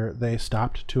 where they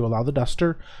stopped to allow the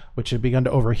Duster, which had begun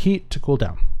to overheat, to cool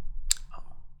down.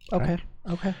 Okay.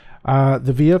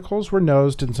 The vehicles were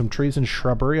nosed in some trees and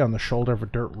shrubbery on the shoulder of a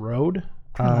dirt road.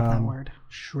 I love that word.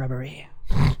 Shrubbery.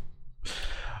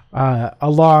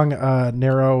 Along a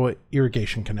narrow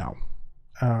irrigation canal.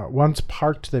 Once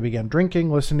parked, they began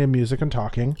drinking, listening to music, and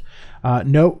talking.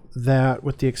 Note that,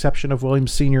 with the exception of William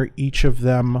Sr., each of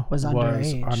them was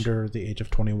under the age of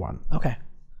 21. Okay.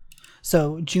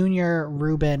 So Junior,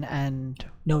 Michael,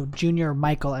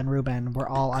 and Ruben were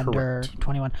all under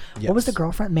 21. Yes. What was the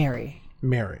girlfriend? Mary.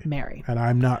 And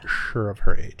I'm not sure of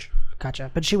her age.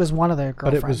 Gotcha. But she was one of their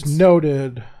girlfriends. But it was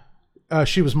noted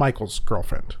she was Michael's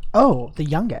girlfriend. Oh, the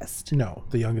youngest. No,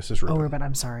 the youngest is Ruben. Oh, Ruben.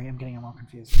 I'm sorry. I'm getting them all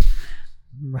confused.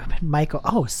 Ruben. Michael.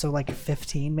 Oh, so like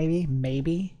 15 maybe?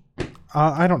 Maybe?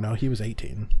 I don't know. He was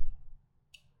 18.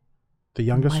 The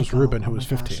youngest was Ruben, who was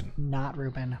 15. Gosh, not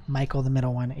Ruben. Michael, the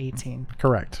middle one, 18.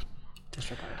 Correct.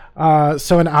 Disregard.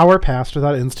 So an hour passed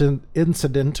without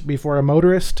incident before a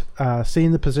motorist,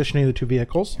 seeing the positioning of the two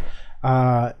vehicles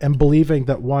and believing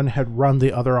that one had run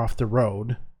the other off the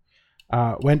road,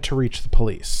 went to reach the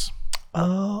police.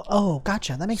 Oh,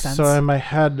 gotcha. That makes sense. So in my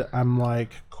head, I'm like,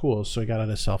 cool. So I got out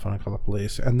his cell phone and called the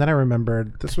police. And then I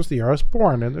remembered this was the year I was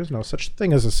born, and there's no such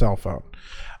thing as a cell phone.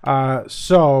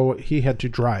 So he had to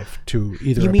drive to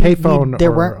either a payphone or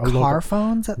there weren't a car local...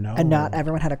 phones? No. And not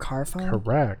everyone had a car phone?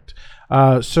 Correct.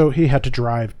 So he had to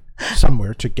drive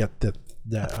somewhere to get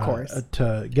of course.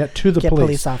 To get to the Get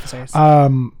police. police officers.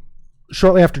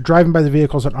 Shortly after driving by the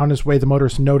vehicles and on his way, the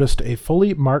motorist noticed a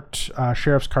fully marked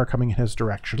sheriff's car coming in his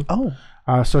direction. Oh.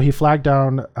 So he flagged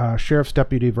down Sheriff's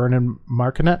Deputy Vernon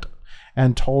Marconet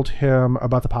and told him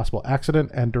about the possible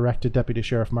accident and directed Deputy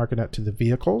Sheriff Marconet to the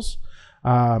vehicles.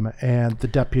 And the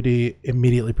deputy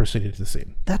immediately proceeded to the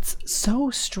scene. That's so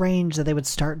strange that they would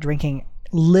start drinking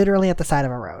literally at the side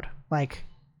of a road. Like,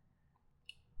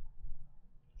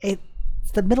 it's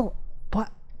the middle.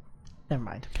 What? Never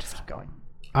mind. Just keep going.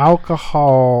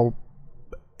 Alcohol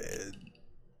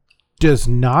does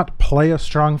not play a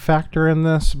strong factor in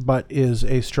this, but is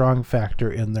a strong factor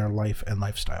in their life and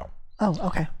lifestyle. Oh,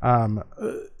 okay.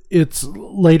 It's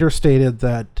later stated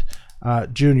that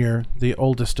Junior, the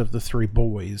oldest of the three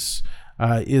boys,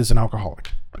 is an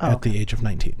alcoholic at the age of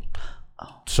 19.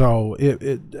 Oh. So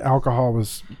alcohol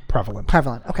was prevalent.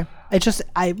 Prevalent. Okay. It's just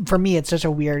for me, it's such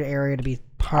a weird area to be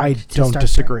part. I don't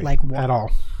disagree at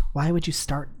all. Why would you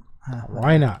start?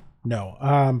 Why not?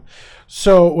 No.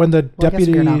 So when the deputy, I guess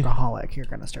if you're an alcoholic, you're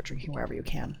going to start drinking wherever you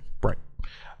can. Right.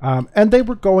 And they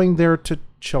were going there to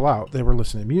chill out. They were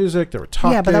listening to music. They were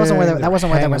talking. Yeah, but that wasn't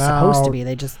where they were supposed to be.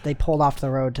 They pulled off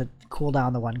the road to cool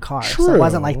down the one car. True. So it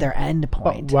wasn't like their end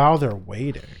point. But while they're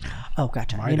waiting, oh,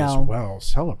 gotcha. Might as well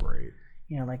celebrate.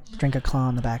 Like drink a claw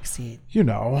in the back seat.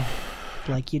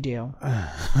 Like you do.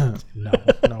 No,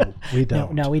 we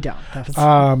don't. No, we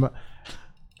don't.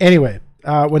 Anyway,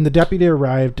 when the deputy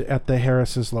arrived at the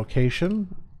Harris's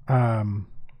location,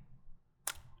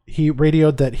 he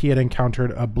radioed that he had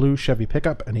encountered a blue Chevy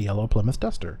pickup and a yellow Plymouth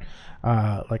Duster,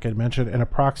 like I mentioned, and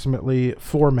approximately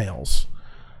 4 males.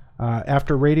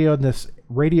 After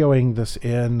radioing this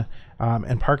in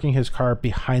and parking his car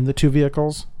behind the two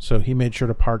vehicles, so he made sure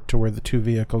to park to where the two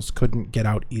vehicles couldn't get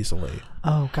out easily.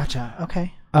 Oh, gotcha.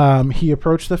 Okay. He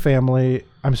approached the family.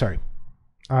 I'm sorry.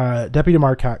 Deputy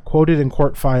Marcotte, quoted in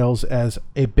court files as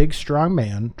a big, strong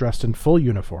man dressed in full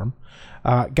uniform,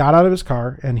 got out of his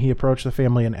car and he approached the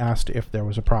family and asked if there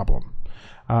was a problem.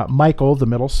 Michael, the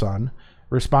middle son,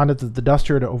 responded that the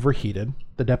Duster had overheated.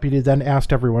 The deputy then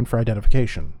asked everyone for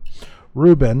identification.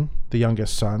 Reuben, the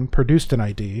youngest son, produced an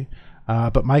ID,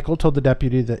 but Michael told the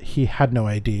deputy that he had no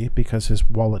ID because his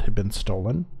wallet had been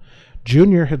stolen.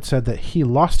 Junior had said that he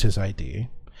lost his ID.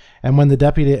 And when the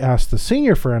deputy asked the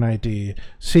senior for an ID,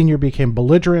 senior became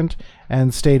belligerent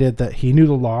and stated that he knew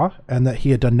the law and that he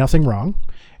had done nothing wrong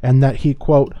and that he,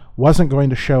 quote, wasn't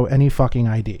going to show any fucking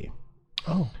ID.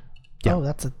 Oh. Yeah. Oh,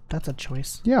 that's a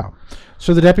choice. Yeah.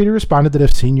 So the deputy responded that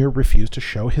if senior refused to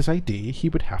show his ID, he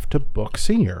would have to book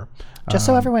senior. Just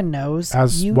so everyone knows,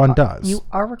 one does. You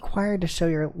are required to show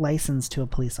your license to a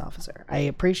police officer. I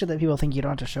appreciate that people think you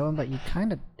don't have to show them, but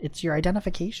it's your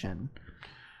identification.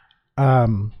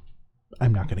 I'm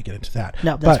not going to get into that.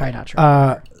 No, that's probably not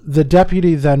true. The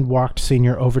deputy then walked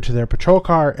senior over to their patrol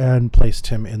car and placed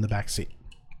him in the back seat.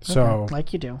 So, okay,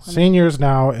 like you do. Senior's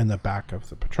now in the back of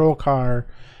the patrol car,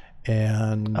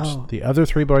 and the other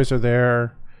 3 boys are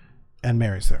there, and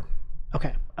Mary's there.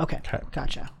 Okay.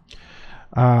 Gotcha.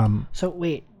 So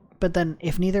wait, but then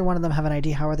if neither one of them have an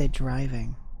ID, how are they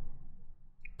driving?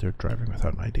 They're driving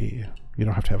without an ID. You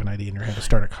don't have to have an ID in your hand to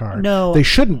start a car. No. They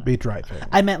shouldn't be driving.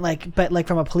 I meant but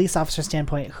from a police officer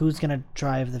standpoint, who's going to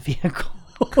drive the vehicle?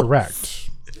 Correct.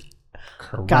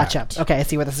 Gotcha. Okay, I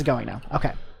see where this is going now.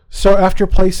 Okay. So after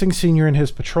placing Senior in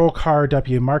his patrol car,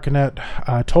 Deputy Marconet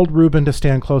told Reuben to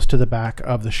stand close to the back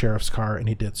of the sheriff's car, and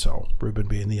he did so, Reuben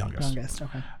being the youngest.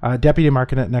 Okay. Deputy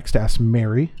Marconet next asked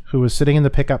Mary, who was sitting in the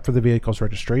pickup for the vehicle's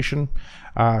registration.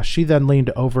 She then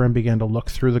leaned over and began to look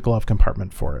through the glove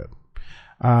compartment for it.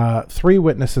 3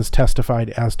 witnesses testified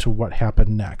as to what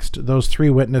happened next. Those 3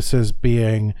 witnesses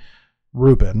being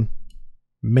Reuben,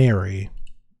 Mary,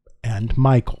 and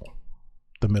Michael,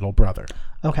 the middle brother.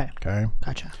 Okay.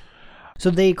 Gotcha.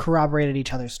 So they corroborated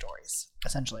each other's stories,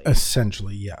 essentially.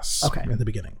 Essentially, yes. Okay. In the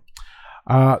beginning.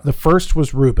 The first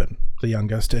was Reuben, the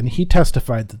youngest, and he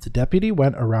testified that the deputy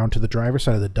went around to the driver's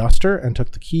side of the Duster and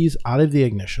took the keys out of the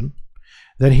ignition.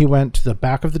 Then he went to the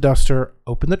back of the Duster,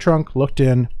 opened the trunk, looked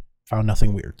in, found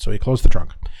nothing weird. So he closed the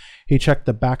trunk. He checked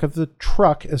the back of the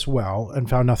truck as well and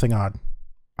found nothing odd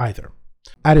either.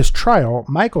 At his trial,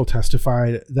 Michael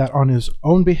testified that on his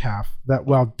own behalf, that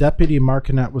while Deputy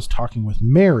Martinet was talking with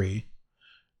Mary,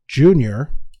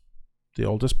 Junior, the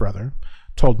oldest brother,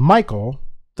 told Michael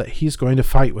that he's going to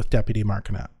fight with Deputy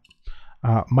Martinet.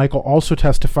 Michael also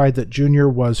testified that Junior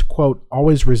was, quote,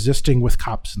 always resisting with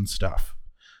cops and stuff.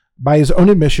 By his own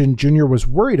admission, Junior was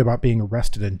worried about being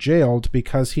arrested and jailed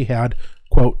because he had,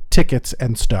 quote, tickets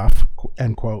and stuff,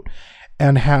 end quote,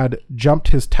 and had jumped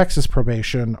his Texas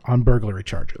probation on burglary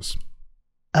charges.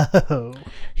 Oh.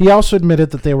 He also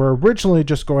admitted that they were originally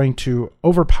just going to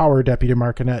overpower Deputy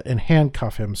Martinet and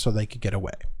handcuff him so they could get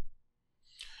away.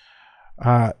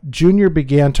 Junior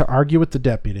began to argue with the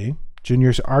deputy.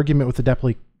 Junior's argument with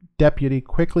the deputy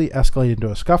quickly escalated into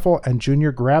a scuffle, and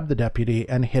Junior grabbed the deputy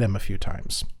and hit him a few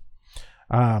times.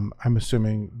 I'm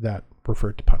assuming that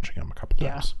referred to punching him a couple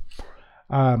times.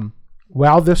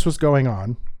 While this was going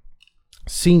on,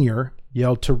 Senior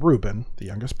yelled to Ruben, the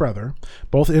youngest brother,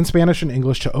 both in Spanish and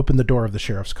English, to open the door of the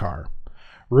sheriff's car.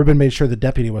 Ruben made sure the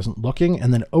deputy wasn't looking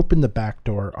and then opened the back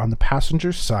door on the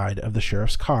passenger's side of the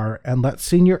sheriff's car and let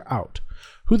Senior out,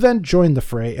 who then joined the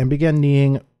fray and began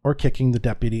kneeing or kicking the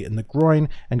deputy in the groin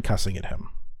and cussing at him.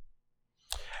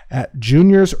 At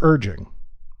Junior's urging,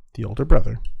 the older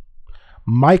brother,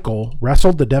 Michael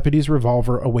wrestled the deputy's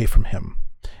revolver away from him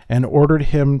and ordered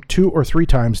him 2 or 3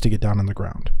 times to get down on the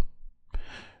ground.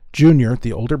 Junior,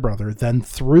 the older brother, then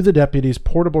threw the deputy's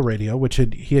portable radio, which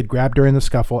he had grabbed during the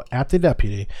scuffle, at the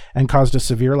deputy and caused a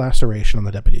severe laceration on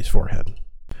the deputy's forehead.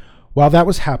 While that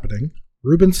was happening,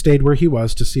 Ruben stayed where he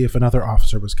was to see if another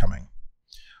officer was coming.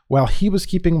 While he was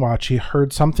keeping watch, he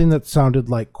heard something that sounded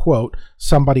like, quote,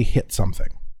 somebody hit something,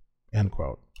 end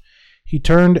quote. He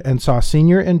turned and saw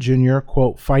Senior and Junior,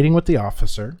 quote, fighting with the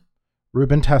officer.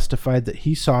 Ruben testified that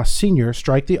he saw Senior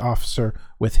strike the officer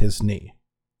with his knee.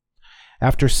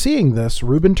 After seeing this,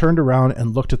 Ruben turned around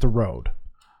and looked at the road.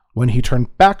 When he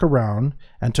turned back around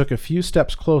and took a few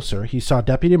steps closer, he saw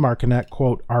Deputy Martinet,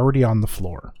 quote, already on the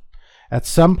floor. At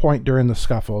some point during the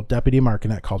scuffle, Deputy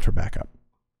Martinet called for backup.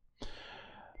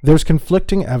 There's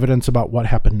conflicting evidence about what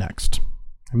happened next.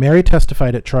 Mary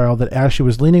testified at trial that as she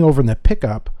was leaning over in the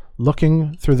pickup,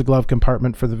 looking through the glove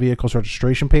compartment for the vehicle's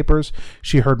registration papers,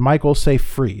 she heard Michael say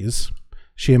freeze.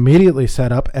 She immediately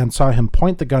sat up and saw him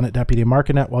point the gun at Deputy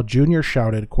Martinet while Junior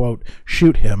shouted, quote,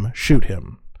 shoot him, shoot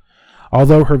him.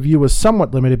 Although her view was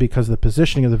somewhat limited because of the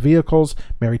positioning of the vehicles,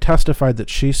 Mary testified that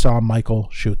she saw Michael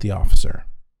shoot the officer.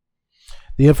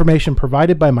 The information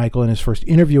provided by Michael in his first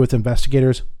interview with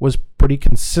investigators was pretty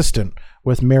consistent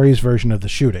with Mary's version of the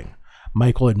shooting.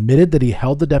 Michael admitted that he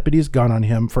held the deputy's gun on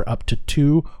him for up to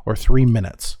 2 or 3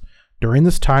 minutes. During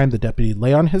this time, the deputy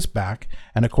lay on his back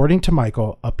and, according to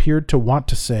Michael, appeared to want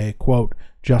to say, quote,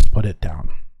 just put it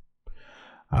down.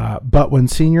 But when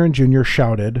Senior and Junior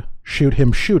shouted, shoot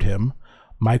him,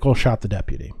 Michael shot the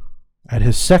deputy. At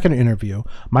his second interview,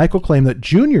 Michael claimed that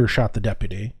Junior shot the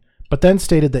deputy, but then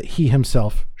stated that he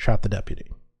himself shot the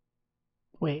deputy.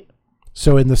 Wait.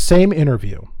 So in the same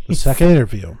interview, the second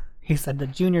interview, he said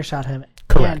that Junior shot him.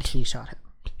 Correct. And he shot him.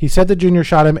 He said that Junior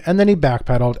shot him, and then he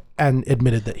backpedaled and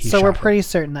admitted that he shot him. So we're pretty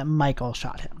certain that Michael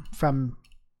shot him from...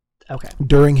 Okay.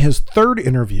 During his third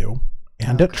interview,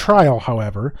 and at trial,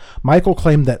 however, Michael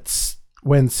claimed that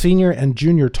when Senior and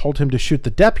Junior told him to shoot the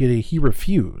deputy, he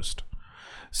refused.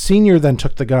 Senior then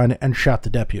took the gun and shot the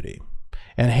deputy,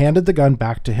 and handed the gun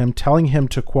back to him, telling him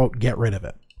to, quote, get rid of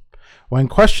it. When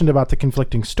questioned about the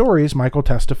conflicting stories, Michael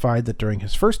testified that during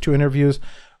his first 2 interviews,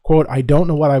 quote, I don't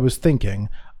know what I was thinking.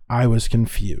 I was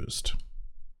confused.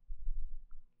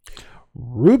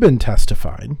 Ruben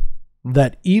testified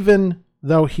that even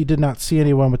though he did not see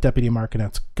anyone with Deputy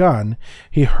Martinet's gun,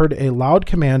 he heard a loud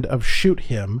command of shoot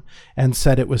him and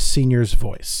said it was Senior's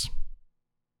voice.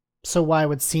 So why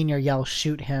would Senior yell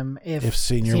shoot him if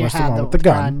Senior was the one with the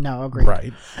gun? No, agreed.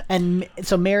 Right. And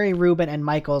so Mary, Ruben, and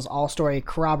Michael's all story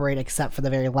corroborate except for the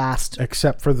very last.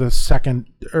 Except for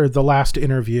the last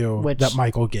interview that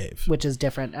Michael gave. Which is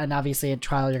different. And obviously at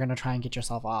trial you're going to try and get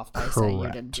yourself off by saying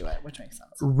you didn't do it, which makes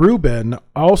sense. Ruben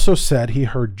also said he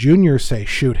heard Junior say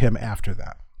shoot him after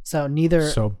that.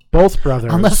 So both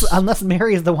brothers. Unless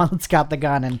Mary is the one that's got the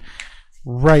gun and...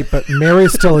 Right, but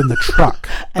Mary's still in the truck,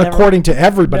 according to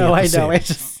everybody. No, I know. It's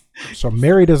just... So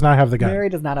Mary does not have the gun. Mary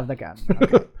does not have the gun.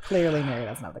 Okay. Clearly, Mary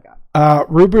doesn't have the gun.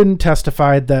 Ruben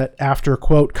testified that after,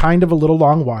 quote, kind of a little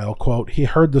long while, quote, he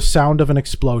heard the sound of an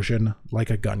explosion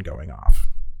like a gun going off.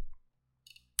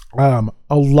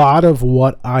 A lot of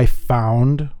what I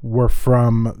found were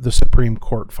from the Supreme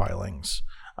Court filings.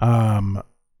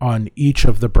 On each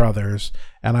of the brothers,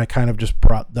 and I kind of just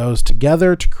brought those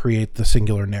together to create the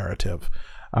singular narrative.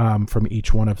 from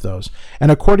each one of those.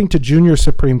 And according to Junior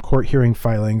Supreme Court hearing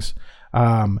filings,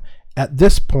 at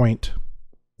this point,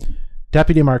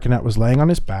 Deputy Martinet was laying on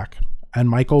his back, and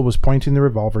Michael was pointing the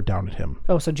revolver down at him.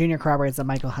 Oh, so Junior corroborates that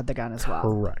Michael had the gun as well.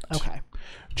 Correct. Okay.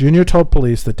 Junior told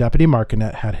police that Deputy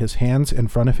Martinet had his hands in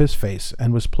front of his face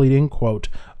and was pleading, quote,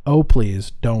 "Oh,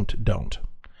 please, don't."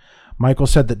 Michael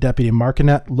said that Deputy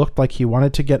Martinet looked like he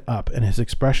wanted to get up, and his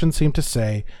expression seemed to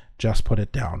say, "Just put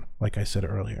it down," like I said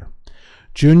earlier.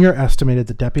 Junior estimated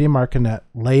that Deputy Martinet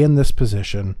lay in this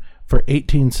position for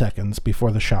 18 seconds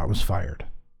before the shot was fired.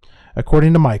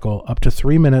 According to Michael, up to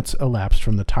 3 minutes elapsed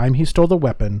from the time he stole the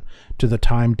weapon to the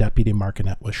time Deputy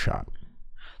Martinet was shot.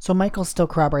 So Michael still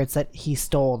corroborates that he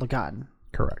stole the gun.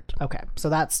 Correct. Okay, so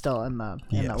that's still in the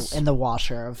Yes. in the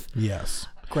washer of Yes.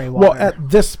 gray water. Well, at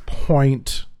this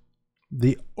point,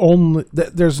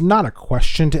 there's not a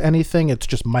question to anything. It's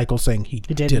just Michael saying he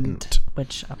didn't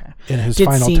Which okay. in his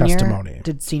final testimony.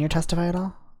 Did Senior testify at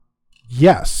all?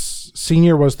 Yes,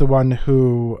 Senior was the one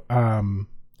who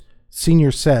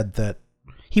Senior said that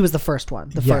He was the first one,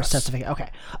 the first testifying. Okay,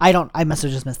 I must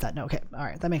have just missed that. No, okay, all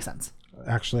right, that makes sense.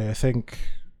 actually I think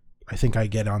I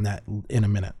get on that in a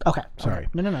minute. Okay, Sorry.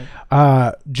 Okay.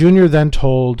 No. Junior then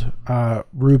told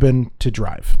Ruben to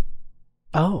drive.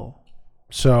 Oh.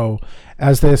 So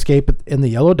as they escape in the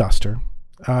yellow Duster,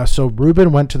 so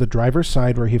Ruben went to the driver's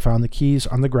side where he found the keys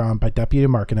on the ground by Deputy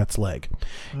Martinet's leg.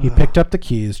 He picked up the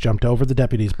keys, jumped over the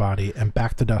deputy's body, and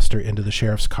backed the Duster into the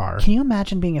sheriff's car. Can you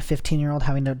imagine being a 15-year-old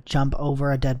having to jump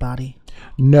over a dead body?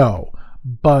 No,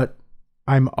 but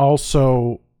I'm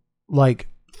also like,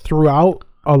 throughout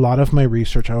a lot of my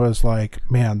research, I was like,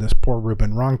 man, this poor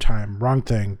Ruben, wrong time, wrong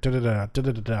thing,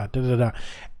 da-da-da.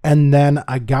 And then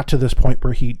I got to this point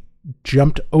where he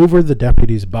jumped over the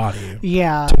deputy's body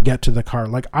to get to the car.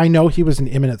 Like, I know he was an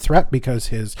imminent threat because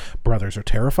his brothers are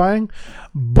terrifying,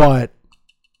 but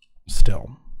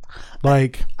still,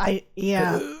 like,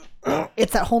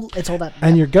 it's all that.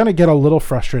 And you're gonna get a little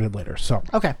frustrated later. So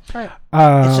okay, all right.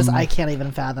 It's just I can't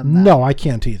even fathom that. No, I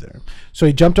can't either. So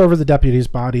he jumped over the deputy's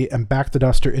body and backed the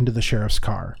Duster into the sheriff's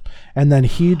car, and then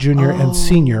he, Junior, and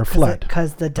Senior fled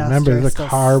because the Duster. Remember, the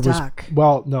car stuck.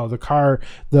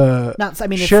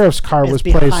 Sheriff's car was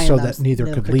placed so that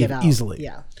neither could leave easily.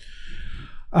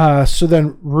 Yeah. So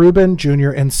then Ruben,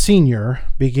 Junior, and Senior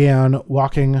began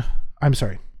walking. I'm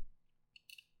sorry.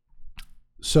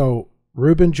 So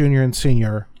Ruben, Jr., and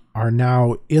Sr. are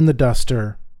now in the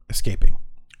Duster escaping.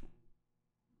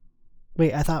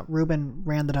 Wait, I thought Ruben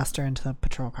ran the Duster into the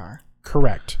patrol car.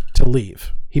 Correct. To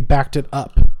leave. He backed it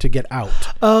up to get out.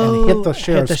 And hit the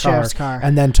sheriff's car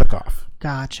and then took off.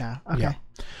 Gotcha. Okay.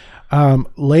 Yeah.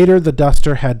 Later, the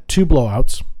Duster had 2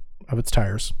 blowouts of its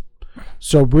tires.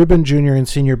 So Ruben, Jr., and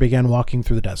Sr. began walking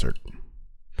through the desert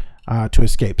to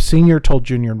escape. Sr. told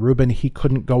Jr. and Ruben he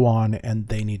couldn't go on and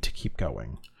they need to keep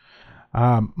going.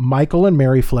 Michael and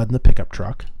Mary fled in the pickup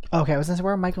truck. Okay, I was going to say,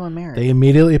 where are Michael and Mary? They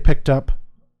immediately picked up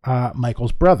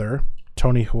Michael's brother,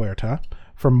 Tony Huerta,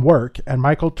 from work, and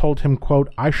Michael told him,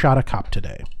 quote, "I shot a cop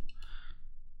today."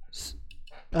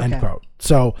 Okay. End quote.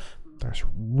 So there's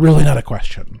really not a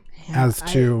question as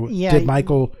to did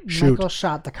Michael shoot Michael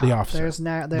shot the cop. The officer.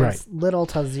 There's little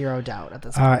to zero doubt at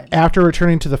this point. After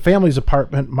returning to the family's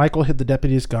apartment, Michael hid the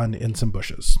deputy's gun in some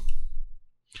bushes.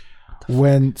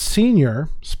 When Senior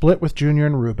split with Junior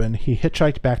and Ruben, he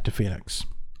hitchhiked back to Phoenix.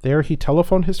 There, he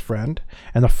telephoned his friend,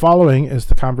 and the following is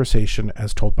the conversation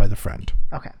as told by the friend.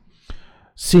 Okay.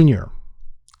 Senior,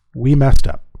 we messed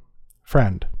up.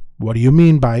 Friend, what do you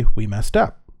mean by we messed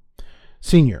up?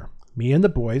 Senior, me and the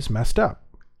boys messed up.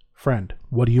 Friend,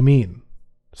 what do you mean?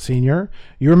 Senior,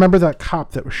 you remember that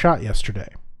cop that was shot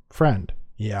yesterday? Friend,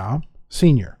 yeah.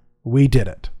 Senior, we did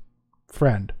it.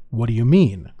 Friend, what do you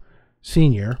mean?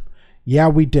 Senior, yeah,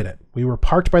 we did it. We were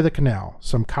parked by the canal.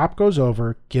 Some cop goes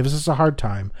over, gives us a hard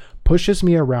time, pushes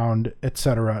me around,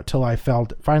 etc., till I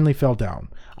finally fell down.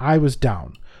 I was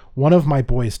down. One of my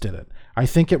boys did it. I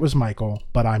think it was Michael,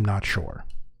 but I'm not sure.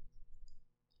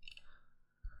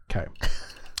 Okay.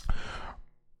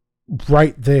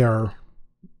 Right there,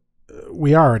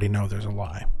 we already know there's a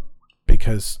lie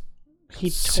because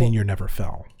Senior never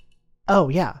fell. Oh,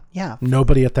 yeah, yeah.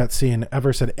 Nobody at that scene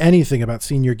ever said anything about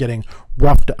Senior getting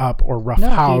roughed up or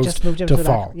roughhoused to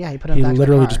fall. Yeah, he put him back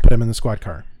literally just put him in the squad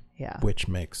car. Yeah. Which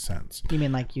makes sense. You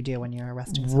mean like you do when you're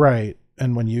arresting somebody? Right.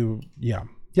 And when you, yeah.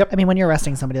 Yep. I mean, when you're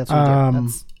arresting somebody, that's what you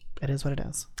do. It is what it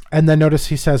is. And then notice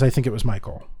he says, I think it was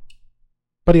Michael.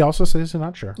 But he also says he's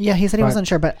not sure. Yeah, he said he wasn't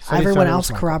sure, but everyone else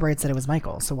corroborates that it was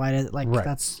Michael. So why did,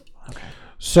 that's, okay.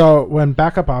 So when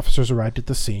backup officers arrived at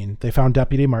the scene, they found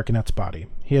Deputy Martinet's body.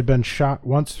 He had been shot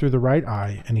once through the right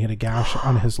eye, and he had a gash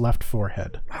on his left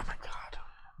forehead. Oh my God.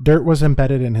 Dirt was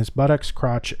embedded in his buttocks,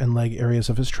 crotch, and leg areas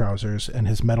of his trousers, and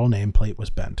his metal nameplate was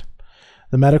bent.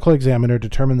 The medical examiner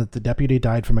determined that the deputy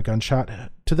died from a gunshot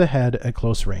to the head at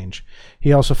close range.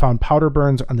 He also found powder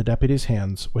burns on the deputy's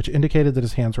hands, which indicated that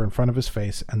his hands were in front of his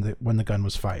face and when the gun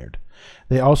was fired.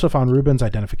 They also found Ruben's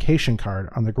identification card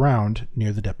on the ground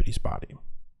near the deputy's body.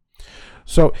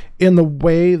 So in the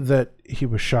way that he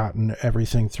was shot and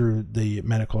everything through the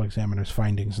medical examiner's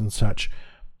findings and such,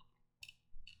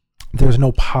 there's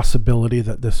no possibility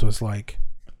that this was like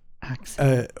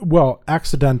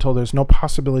accidental. There's no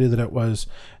possibility that it was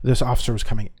this officer was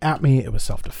coming at me. It was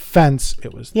self-defense.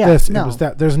 It was it was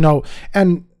that. There's no,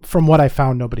 and from what I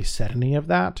found, nobody said any of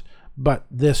that. But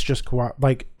this just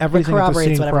everything at the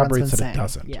scene corroborates that it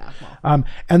doesn't. Yeah. Well.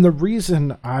 And the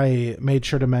reason I made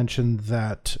sure to mention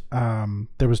that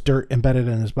there was dirt embedded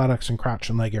in his buttocks and crotch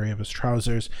and leg area of his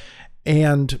trousers,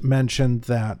 and mentioned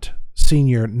that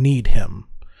Senior need him,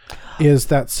 is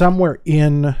that somewhere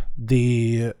in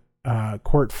the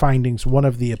court findings, one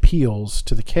of the appeals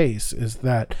to the case is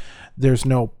that there's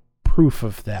no proof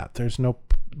of that. There's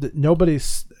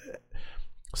nobody's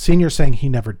Senior saying he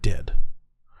never did.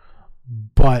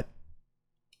 But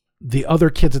the other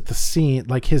kids at the scene,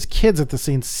 like his kids at the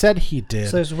scene, said he did.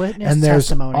 So there's witness and there's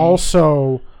testimony.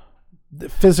 Also the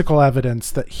physical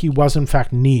evidence that he was in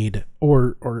fact kneed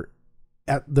or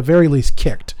at the very least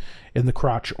kicked in the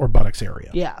crotch or buttocks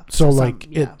area. Yeah.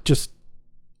 It just,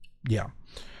 yeah.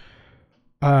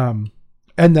 And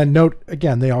then note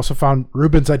again, they also found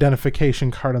Ruben's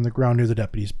identification card on the ground near the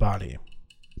deputy's body.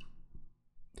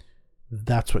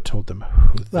 That's what told them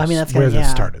where this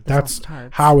started. That's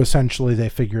how essentially they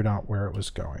figured out where it was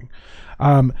going.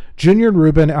 Junior and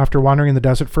Ruben, after wandering in the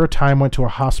desert for a time, went to a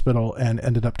hospital and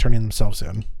ended up turning themselves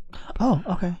in. Oh,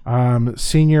 okay.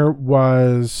 Senior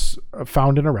was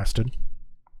found and arrested.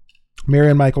 Mary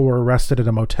and Michael were arrested at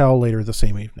a motel later the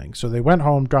same evening. So they went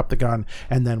home, dropped the gun,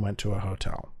 and then went to a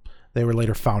hotel. They were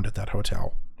later found at that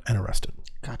hotel and arrested.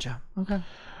 Gotcha. Okay.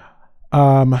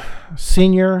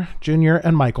 Senior, Junior,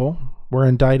 and Michael were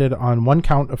indicted on 1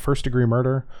 count of first-degree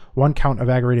murder, 1 count of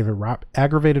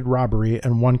aggravated robbery,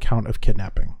 and 1 count of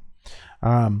kidnapping.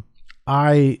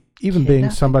 Being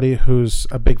somebody who's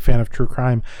a big fan of true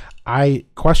crime, I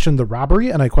questioned the robbery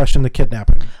and I questioned the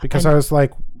kidnapping because I was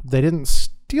like, they didn't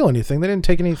steal anything. They didn't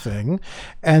take anything.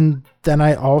 And then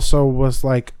I also was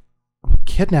like,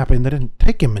 kidnapping, they didn't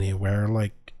take him anywhere.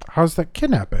 Like, how's that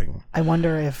kidnapping? I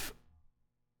wonder if...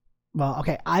 Well,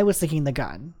 okay, I was thinking the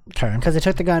gun. Okay. Because they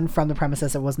took the gun from the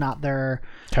premises. It was not their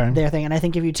thing. And I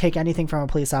think if you take anything from a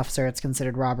police officer, it's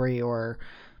considered robbery or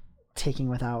taking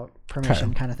without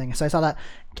permission kind of thing. So I saw that.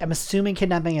 I'm assuming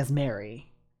kidnapping is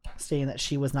Mary, stating that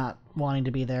she was not wanting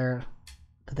to be there,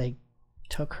 that they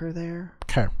took her there.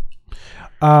 Okay.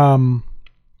 I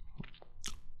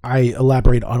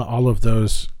elaborate on all of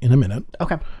those in a minute.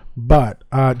 Okay. But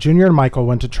Junior and Michael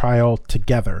went to trial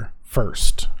together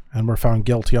first and were found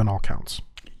guilty on all counts.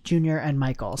 Junior and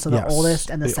Michael. So the oldest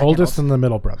and the second oldest and the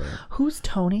middle brother. Who's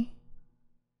Tony?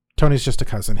 Tony's just a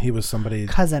cousin. He was somebody...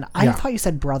 Cousin. I thought you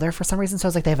said brother for some reason, so I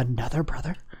was like, they have another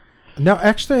brother? No,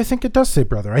 actually, I think it does say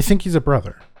brother. I think he's a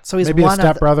brother. So he's maybe one a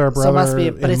stepbrother, a brother. So must be,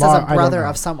 but it says a brother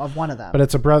of one of them. But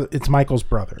it's a brother. It's Michael's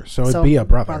brother, so it'd be a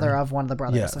brother. Brother of one of the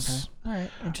brothers. Yes. Okay. All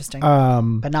right. Interesting.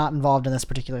 But not involved in this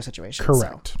particular situation.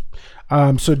 Correct.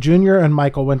 So Junior and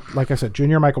Michael went. Like I said,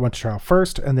 Junior and Michael went to trial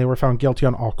first, and they were found guilty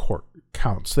on all court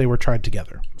counts. They were tried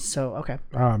together. So okay.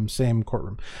 Same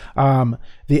courtroom.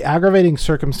 The aggravating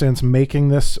circumstance making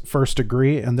this first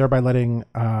degree, and thereby letting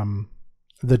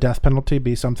the death penalty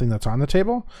be something that's on the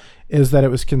table, is that it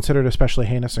was considered especially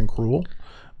heinous and cruel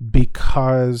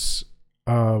because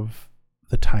of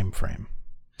the time frame.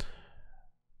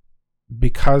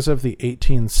 Because of the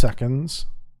 18 seconds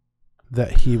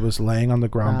that he was laying on the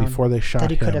ground before they shot him,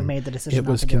 that he could have made the decision. It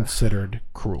was considered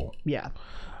cruel. Yeah.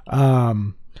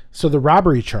 So the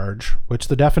robbery charge, which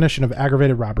the definition of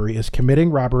aggravated robbery is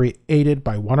committing robbery aided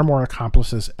by one or more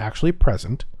accomplices actually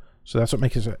present. So that's what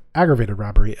makes it aggravated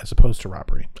robbery as opposed to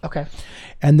robbery. Okay.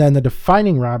 And then the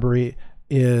defining robbery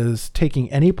is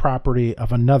taking any property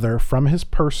of another from his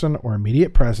person or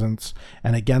immediate presence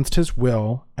and against his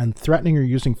will, and threatening or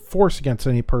using force against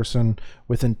any person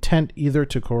with intent either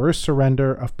to coerce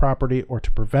surrender of property or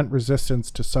to prevent resistance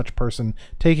to such person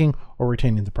taking or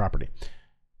retaining the property.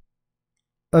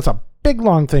 That's a big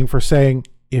long thing for saying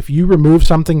if you remove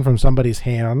something from somebody's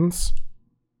hands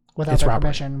without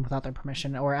their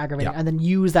permission, or aggravating, and then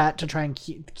use that to try and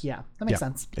that makes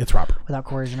sense. It's robbery without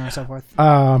coercion or so forth.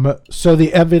 So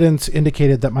the evidence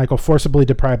indicated that Michael forcibly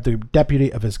deprived the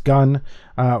deputy of his gun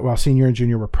while Senior and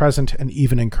Junior were present, and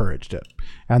even encouraged it,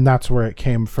 and that's where it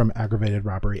came from: aggravated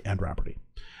robbery and robbery.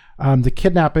 The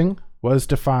kidnapping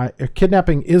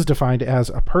is defined as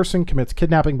a person commits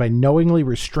kidnapping by knowingly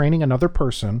restraining another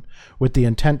person with the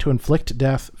intent to inflict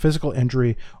death, physical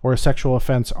injury, or a sexual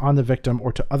offense on the victim,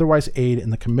 or to otherwise aid in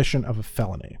the commission of a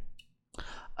felony.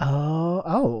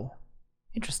 Oh,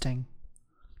 interesting.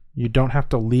 You don't have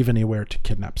to leave anywhere to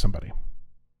kidnap somebody.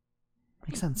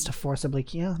 Makes sense. To forcibly,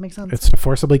 that makes sense. It's to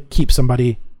forcibly keep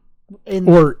somebody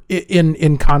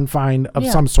in confine of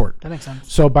some sort. That makes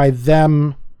sense. So by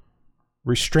them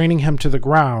restraining him to the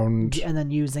ground and then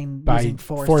using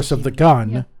force of the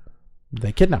gun,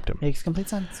 they kidnapped him. Makes complete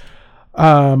sense.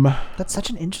 That's such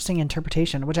an interesting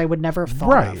interpretation, which I would never have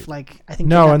thought of. Like, I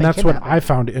think and that's what I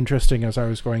found interesting as I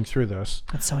was going through this.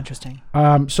 That's so interesting.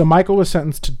 So Michael was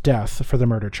sentenced to death for the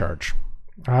murder charge.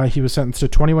 He was sentenced to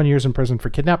 21 years in prison for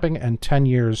kidnapping and 10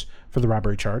 years for the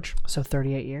robbery charge. So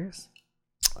 38 years?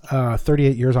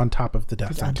 38 years on top of the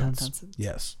death sentence.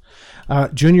 Yes.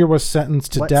 Junior was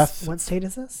sentenced to death. What state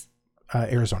is this?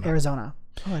 Arizona. Arizona.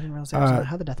 Oh, I didn't realize Arizona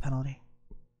had the death penalty.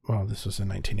 Well, this was in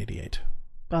 1988.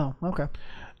 Oh, okay.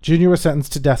 Junior was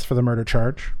sentenced to death for the murder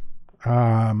charge.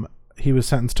 He was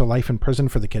sentenced to life in prison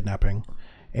for the kidnapping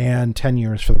and 10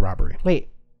 years for the robbery. Wait,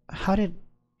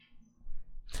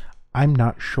 I'm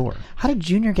not sure. How did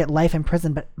Junior get life in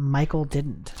prison, but Michael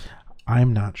didn't?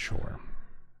 I'm not sure.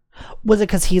 Was it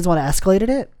because he's the one who escalated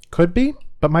it? Could be,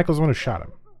 but Michael's the one who shot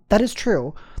him. That is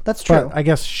true. That's true. But I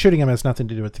guess shooting him has nothing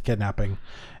to do with the kidnapping,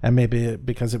 and maybe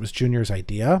because it was Junior's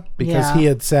idea, because he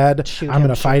had said, "I'm going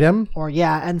to fight him,"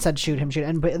 and said, "Shoot him, shoot,"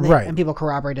 and people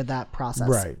corroborated that process.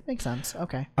 Right, makes sense.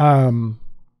 Okay.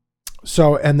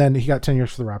 So, and then he got 10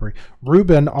 years for the robbery.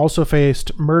 Ruben also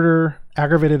faced murder,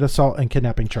 aggravated assault, and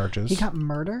kidnapping charges. He got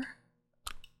murder?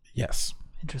 Yes.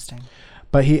 Interesting.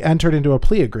 But he entered into a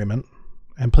plea agreement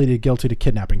and pleaded guilty to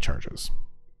kidnapping charges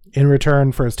in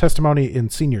return for his testimony in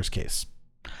Senior's case.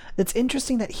 It's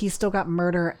interesting that he still got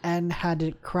murder and had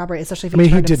to corroborate, especially if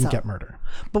he didn't get murder.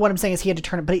 But what I'm saying is he had to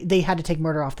turn it, but they had to take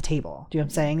murder off the table. Do you know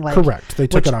what I'm saying? Like, correct. They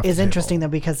took it off the table. Which is interesting though,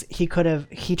 because he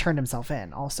turned himself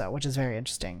in also, which is very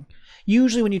interesting.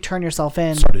 Usually when you turn yourself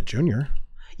in. So did Junior.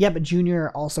 Yeah, but Junior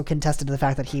also contested to the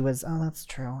fact that he was, that's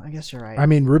true. I guess you're right. I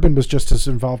mean, Ruben was just as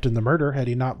involved in the murder. Had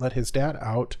he not let his dad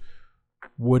out,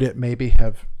 would it maybe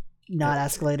have not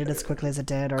escalated as quickly as it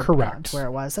did, or correct to where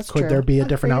it was? That's true. Could there be a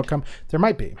different outcome? There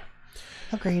might be.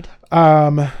 Agreed.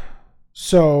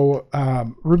 So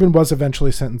Ruben was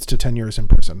eventually sentenced to 10 years in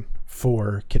prison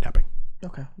for kidnapping.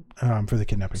 Okay. For the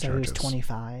kidnapping charges. So he was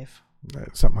 25.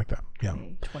 Something like that. Yeah.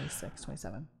 26,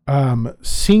 27.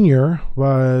 Senior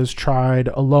was tried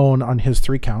alone on his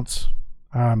 3 counts.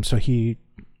 So he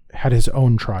had his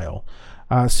own trial.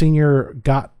 Senior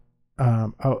got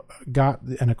an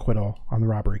acquittal on the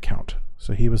robbery count.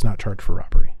 So he was not charged for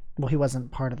robbery. Well, he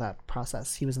wasn't part of that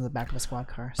process. He was in the back of a squad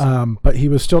car. So. But he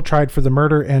was still tried for the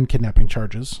murder and kidnapping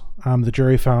charges. The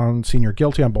jury found Senior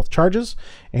guilty on both charges,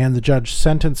 and the judge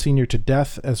sentenced Senior to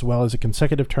death as well as a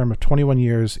consecutive term of 21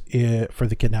 years for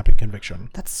the kidnapping conviction.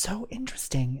 That's so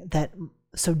interesting.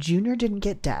 So Junior didn't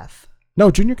get death. No,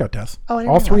 Junior got death. Oh, I didn't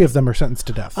all realize. 3 of them are sentenced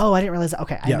to death. Oh, I didn't realize that.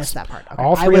 Okay, I missed that part. Okay.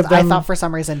 All 3 of them. I thought for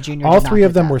some reason Junior. All 3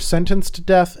 of them were sentenced to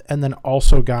death and then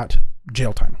also got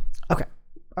jail time. Okay.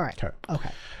 All right. Okay.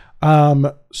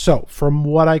 So from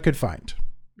what I could find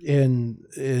in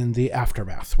the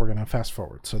aftermath, we're going to fast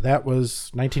forward. So that was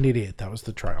 1988. That was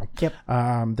the trial.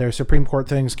 Yep. Their Supreme Court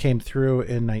things came through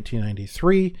in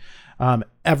 1993.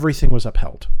 Everything was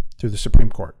upheld through the Supreme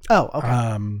Court. Oh,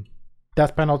 okay.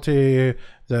 Death penalty,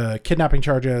 the kidnapping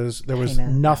charges, there was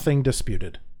nothing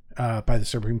disputed by the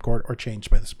Supreme Court or changed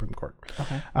by the Supreme Court.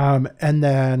 Okay. And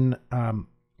then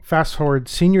fast forward,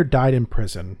 Senior died in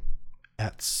prison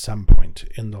at some point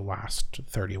in the last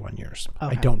 31 years.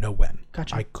 Okay. I don't know when.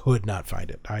 Gotcha. I could not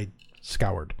find it. I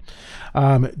scoured.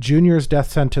 Junior's death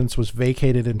sentence was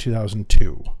vacated in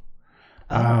 2002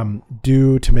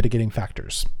 due to mitigating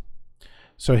factors.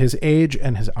 So his age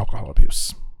and his alcohol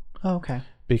abuse. Oh, okay.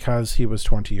 Because he was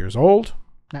 20 years old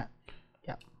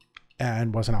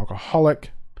and was an alcoholic.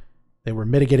 They were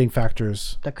mitigating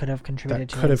factors that could have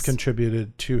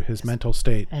contributed to his mental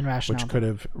state and rationality. Which could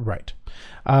have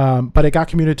but it got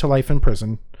commuted to life in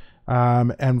prison.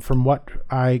 And from what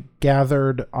I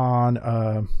gathered on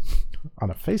a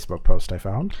Facebook post I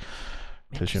found,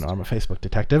 because I'm a Facebook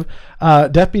detective,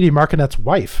 Deputy Marconette's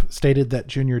wife stated that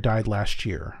Junior died last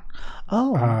year.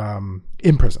 Oh.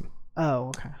 In prison. Oh,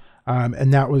 okay.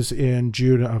 And that was in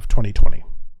June of 2020.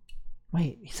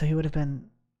 Wait, so he would have been.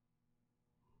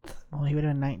 Well, he would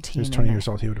have been 19. He was 20 years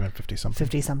old. He would have been 50-something.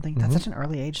 50-something? That's such an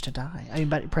early age to die. I mean,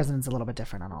 but prison's a little bit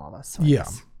different on all of us.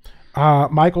 So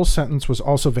Michael's sentence was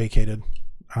also vacated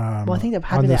Well, I think that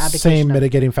had on to be the the abdication same of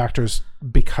mitigating factors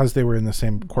because they were in the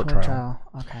same court trial.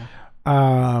 Okay.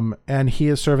 And he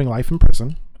is serving life in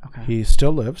prison. Okay. He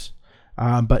still lives,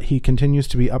 but he continues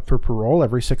to be up for parole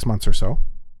every 6 months or so.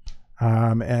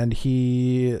 And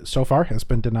he, so far, has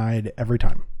been denied every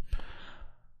time.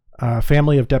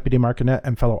 Family of Deputy Martinet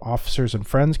and fellow officers and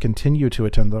friends continue to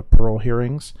attend the parole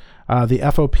hearings. The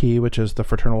FOP, which is the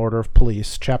Fraternal Order of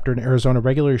Police chapter in Arizona,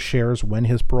 regularly shares when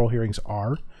his parole hearings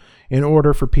are in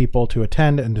order for people to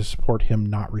attend and to support him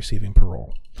not receiving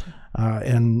parole.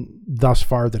 And thus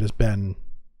far, that has been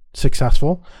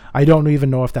successful. I don't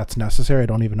even know if that's necessary. I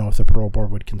don't even know if the parole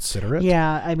board would consider it.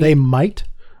 Yeah, I mean, they might,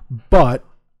 but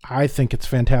I think it's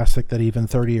fantastic that even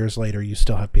 30 years later, you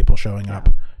still have people showing up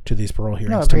to these parole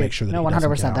hearings to make sure that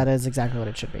 100%. That is exactly what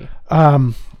it should be.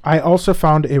 I also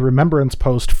found a remembrance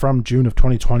post from June of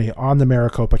 2020 on the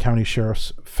Maricopa County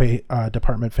Sheriff's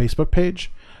Department Facebook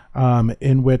page,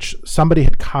 in which somebody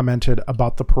had commented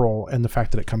about the parole and the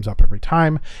fact that it comes up every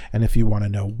time. And if you want to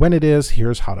know when it is,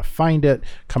 here's how to find it.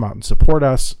 Come out and support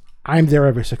us. I'm there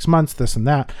every 6 months, this and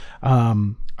that.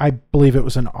 I believe it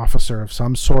was an officer of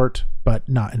some sort, but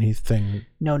not anything.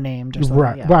 No named or something.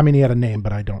 Right. Yeah. Well, I mean, he had a name,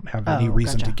 but I don't have any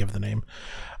reason gotcha. to give the name.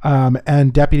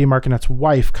 And Deputy Martinet's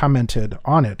wife commented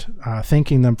on it,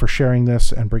 thanking them for sharing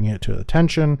this and bringing it to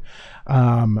attention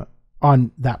on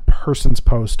that person's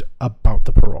post about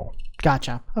the parole.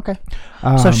 Gotcha. Okay.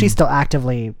 So she's still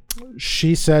actively...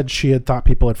 She said she had thought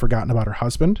people had forgotten about her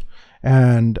husband.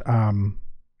 And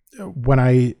when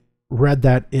I read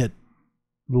that, it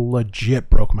legit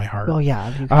broke my heart. Oh,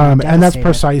 yeah. And that's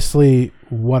precisely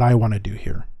what I want to do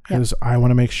here. Is I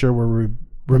want to make sure we're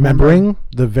remembering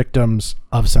the victims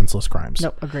of senseless crimes.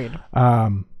 Nope, agreed.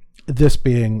 This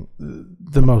being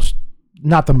the most,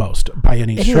 not the most by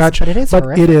any stretch, but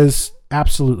it is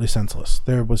absolutely senseless.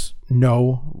 There was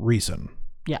no reason.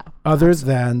 Yeah. Other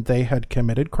than they had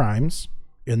committed crimes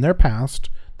in their past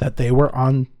that they were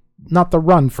on, not the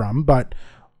run from, but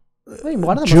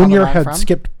one of them Junior had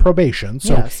skipped probation.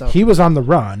 So he was on the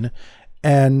run,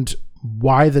 and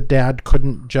why the dad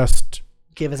couldn't just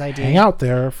give his ID, hang out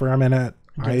there for a minute.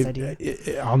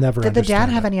 I'll never. Did the dad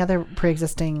have any other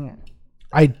pre-existing?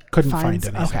 I couldn't find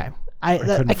anything. Okay,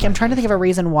 I'm trying to think of a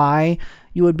reason why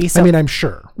you would be so. I mean, I'm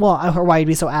sure. Well, or why you'd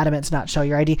be so adamant to not show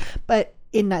your ID. But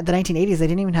in the 1980s, they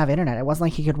didn't even have internet. It wasn't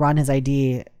like he could run his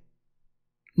ID.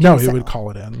 No, he would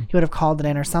call it in. He would have called it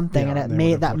in or something, and it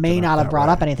may not have brought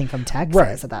up anything from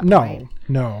Texas at that point.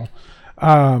 No.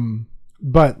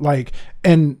 But like,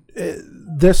 and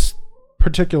this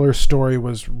particular story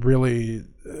was really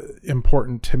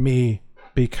important to me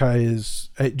because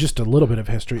just a little bit of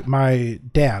history. My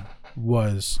dad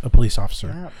was a police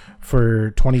officer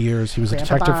for 20 years. He was a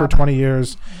detective for 20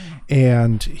 years,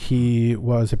 and he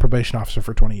was a probation officer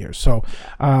for 20 years. So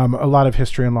a lot of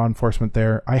history in law enforcement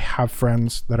there. I have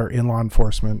friends that are in law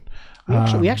enforcement. We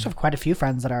actually have quite a few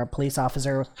friends that are police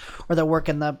officers or that work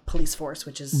in the police force,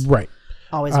 which is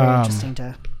always very interesting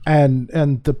to.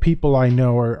 And the people I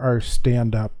know are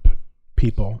stand-up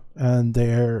people, and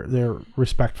they're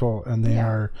respectful, and they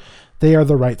are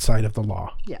the right side of the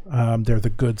law. Yeah. They're the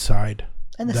good side.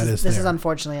 And this is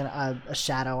unfortunately a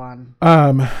shadow on.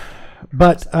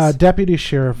 But Deputy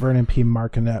Sheriff Vernon P.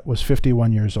 Martinet was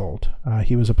 51 years old.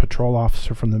 He was a patrol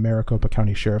officer from the Maricopa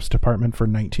County Sheriff's Department for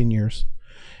 19 years.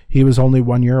 He was only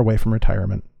 1 year away from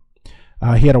retirement.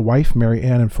 He had a wife, Mary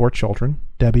Ann, and 4 children,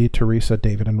 Debbie, Teresa,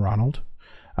 David, and Ronald.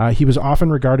 He was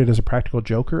often regarded as a practical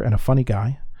joker and a funny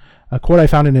guy. A quote I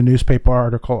found in a newspaper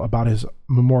article about his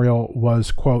memorial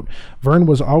was, quote, "Vern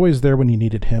was always there when you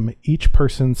needed him. Each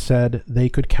person said they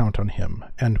could count on him,"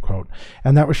 end quote.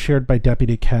 And that was shared by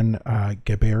Deputy Ken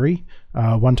Gaberry,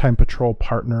 one-time patrol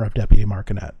partner of Deputy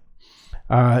Martinet.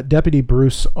 Deputy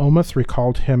Bruce Omuth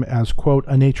recalled him as, quote,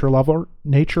 "a nature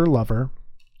lover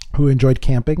who enjoyed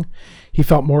camping. He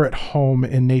felt more at home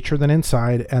in nature than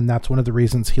inside, and that's one of the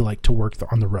reasons he liked to work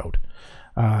on the road."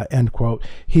 End quote.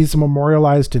 He's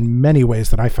memorialized in many ways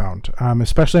that I found,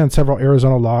 especially on several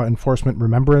Arizona law enforcement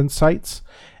remembrance sites,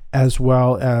 as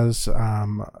well as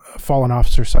fallen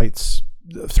officer sites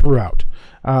throughout.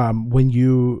 When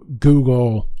you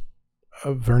Google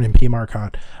Vernon P.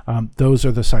 Marcotte, those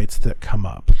are the sites that come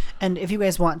up. And if you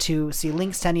guys want to see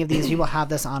links to any of these, we will have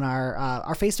this on our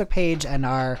Facebook page and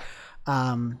our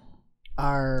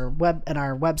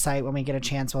website. When we get a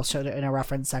chance, we'll show it in a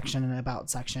reference section and about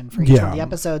section for each one of the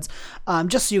episodes,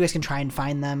 just so you guys can try and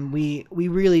find them. We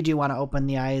really do want to open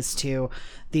the eyes to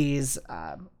these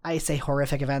I say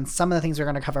horrific events. Some of the things we're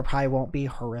going to cover probably won't be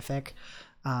horrific,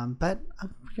 But a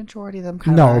majority of them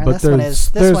kind of are. And but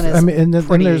this one is I mean, and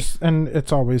pretty, and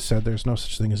it's always said there's no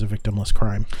such thing as a victimless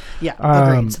crime. yeah,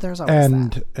 agreed. So there's always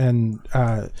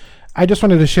that. I just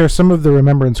wanted to share some of the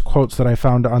remembrance quotes that I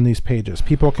found on these pages.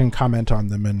 People can comment on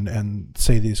them and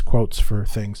say these quotes for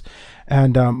things.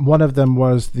 And one of them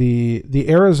was the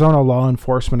Arizona Law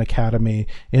Enforcement Academy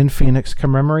in Phoenix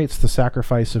commemorates the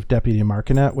sacrifice of Deputy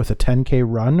Martinet with a 10K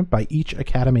run by each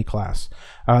academy class.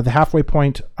 The halfway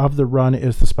point of the run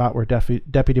is the spot where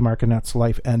Deputy Martinet's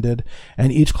life ended,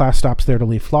 and each class stops there to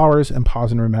leave flowers and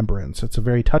pause in remembrance. It's a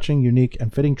very touching, unique,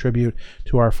 and fitting tribute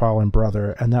to our fallen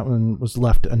brother, and that one was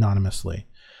left anonymously.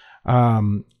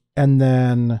 And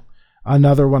then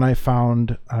another one I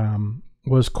found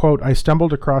was, quote, I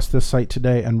stumbled across this site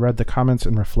today and read the comments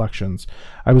and reflections.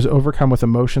 I was overcome with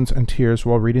emotions and tears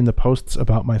while reading the posts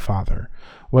about my father.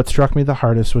 What struck me the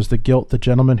hardest was the guilt the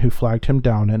gentleman who flagged him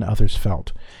down and others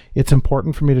felt. It's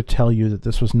important for me to tell you that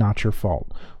this was not your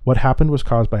fault. What happened was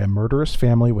caused by a murderous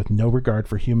family with no regard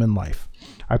for human life.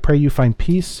 I pray you find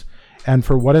peace, and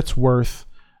for what it's worth,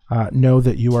 know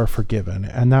that you are forgiven.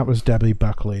 And that was Debbie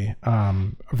Buckley,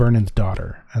 Vernon's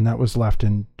daughter, and that was left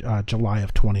in July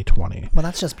of 2020. Well,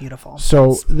 that's just beautiful.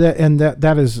 So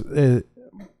that is.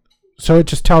 So it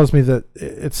just tells me that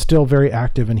it's still very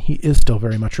active and he is still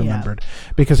very much remembered,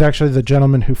 because actually the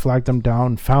gentleman who flagged them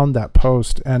down found that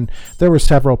post, and there were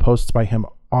several posts by him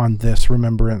on this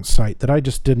remembrance site that I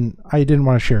didn't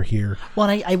want to share here. Well,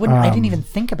 and I didn't even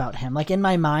think about him. Like in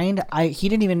my mind, he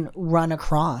didn't even run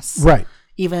across. Right.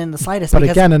 Even in the slightest. But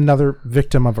again, another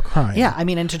victim of a crime. Yeah. I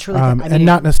mean, and to truly, and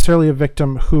not necessarily a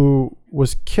victim who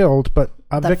was killed, but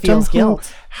a victim who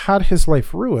had his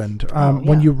life ruined.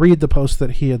 When you read the post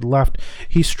that he had left,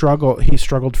 he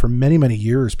struggled for many, many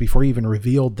years before he even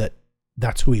revealed that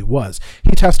that's who he was.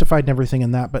 He testified and everything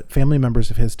in that, but family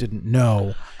members of his didn't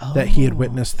know that he had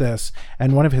witnessed this.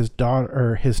 And one of his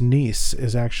his niece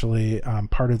is actually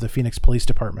part of the Phoenix Police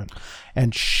Department,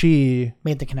 and she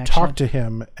made the connection, talked to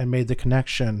him and made the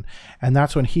connection. And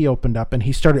that's when he opened up, and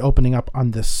he started opening up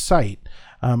on this site,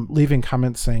 leaving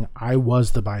comments saying, I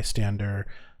was the bystander,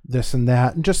 this and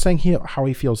that, and just saying how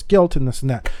he feels guilt and this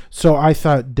and that. So I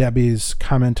thought Debbie's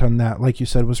comment on that, like you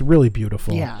said, was really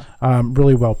beautiful. Yeah.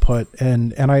 Really well put.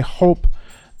 And I hope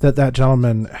that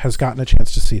gentleman has gotten a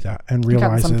chance to see that and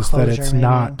realizes that it's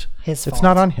not his fault. It's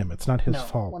not on him. It's not his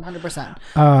fault. 100%.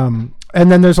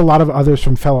 And then there's a lot of others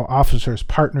from fellow officers,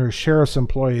 partners, sheriff's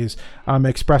employees,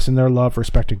 expressing their love,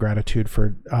 respect, and gratitude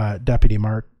for Deputy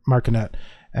Martinet.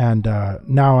 And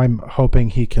now I'm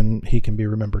hoping he can be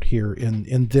remembered here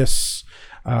in this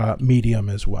medium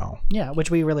as well. Yeah, which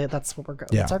that's what we're going.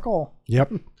 That's our goal.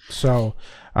 Yep. So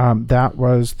that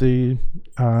was the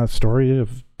story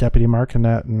of Deputy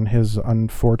Martinet and his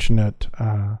unfortunate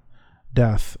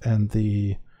death, and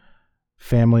the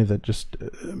family that just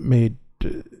made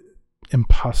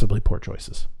impossibly poor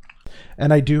choices.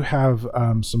 And I do have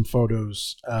some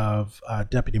photos of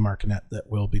Deputy Martinet that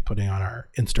we'll be putting on our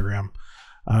Instagram.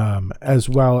 As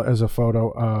well as a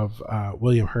photo of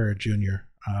William Hurd Jr.,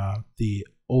 the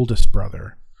oldest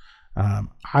brother.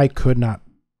 I could not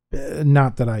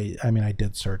that I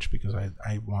did search because I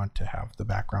want to have the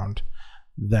background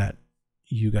that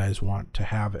you guys want to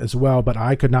have as well, but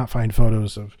I could not find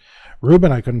photos of Ruben.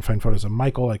 I couldn't find photos of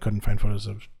Michael. I couldn't find photos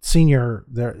of Senior.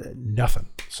 There, nothing.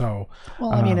 So,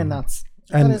 well, I mean, and that's...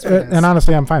 And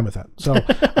honestly, I'm fine with that. So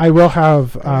I will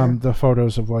have the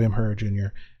photos of William Hurd Jr.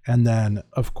 and then,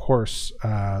 of course,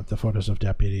 the photos of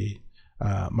Deputy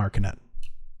Martinet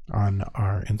on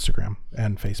our Instagram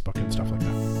and Facebook and stuff like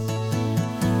that.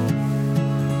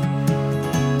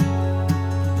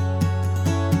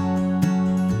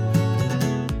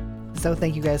 So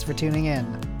thank you guys for tuning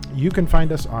in. You can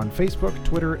find us on Facebook,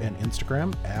 Twitter, and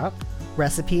Instagram at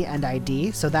Recipe and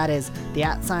ID. So that is the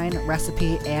 @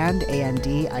 Recipe and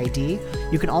AND-ID.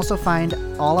 You can also find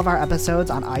all of our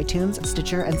episodes on iTunes,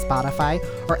 Stitcher, and Spotify,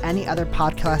 or any other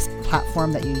podcast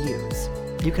platform that you use.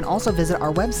 You can also visit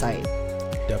our website,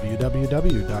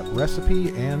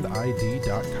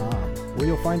 www.recipeandid.com, where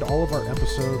you'll find all of our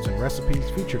episodes and recipes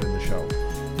featured in the show.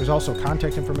 There's also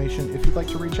contact information if you'd like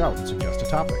to reach out and suggest a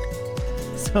topic.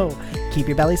 So keep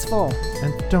your bellies full.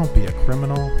 And don't be a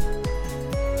criminal.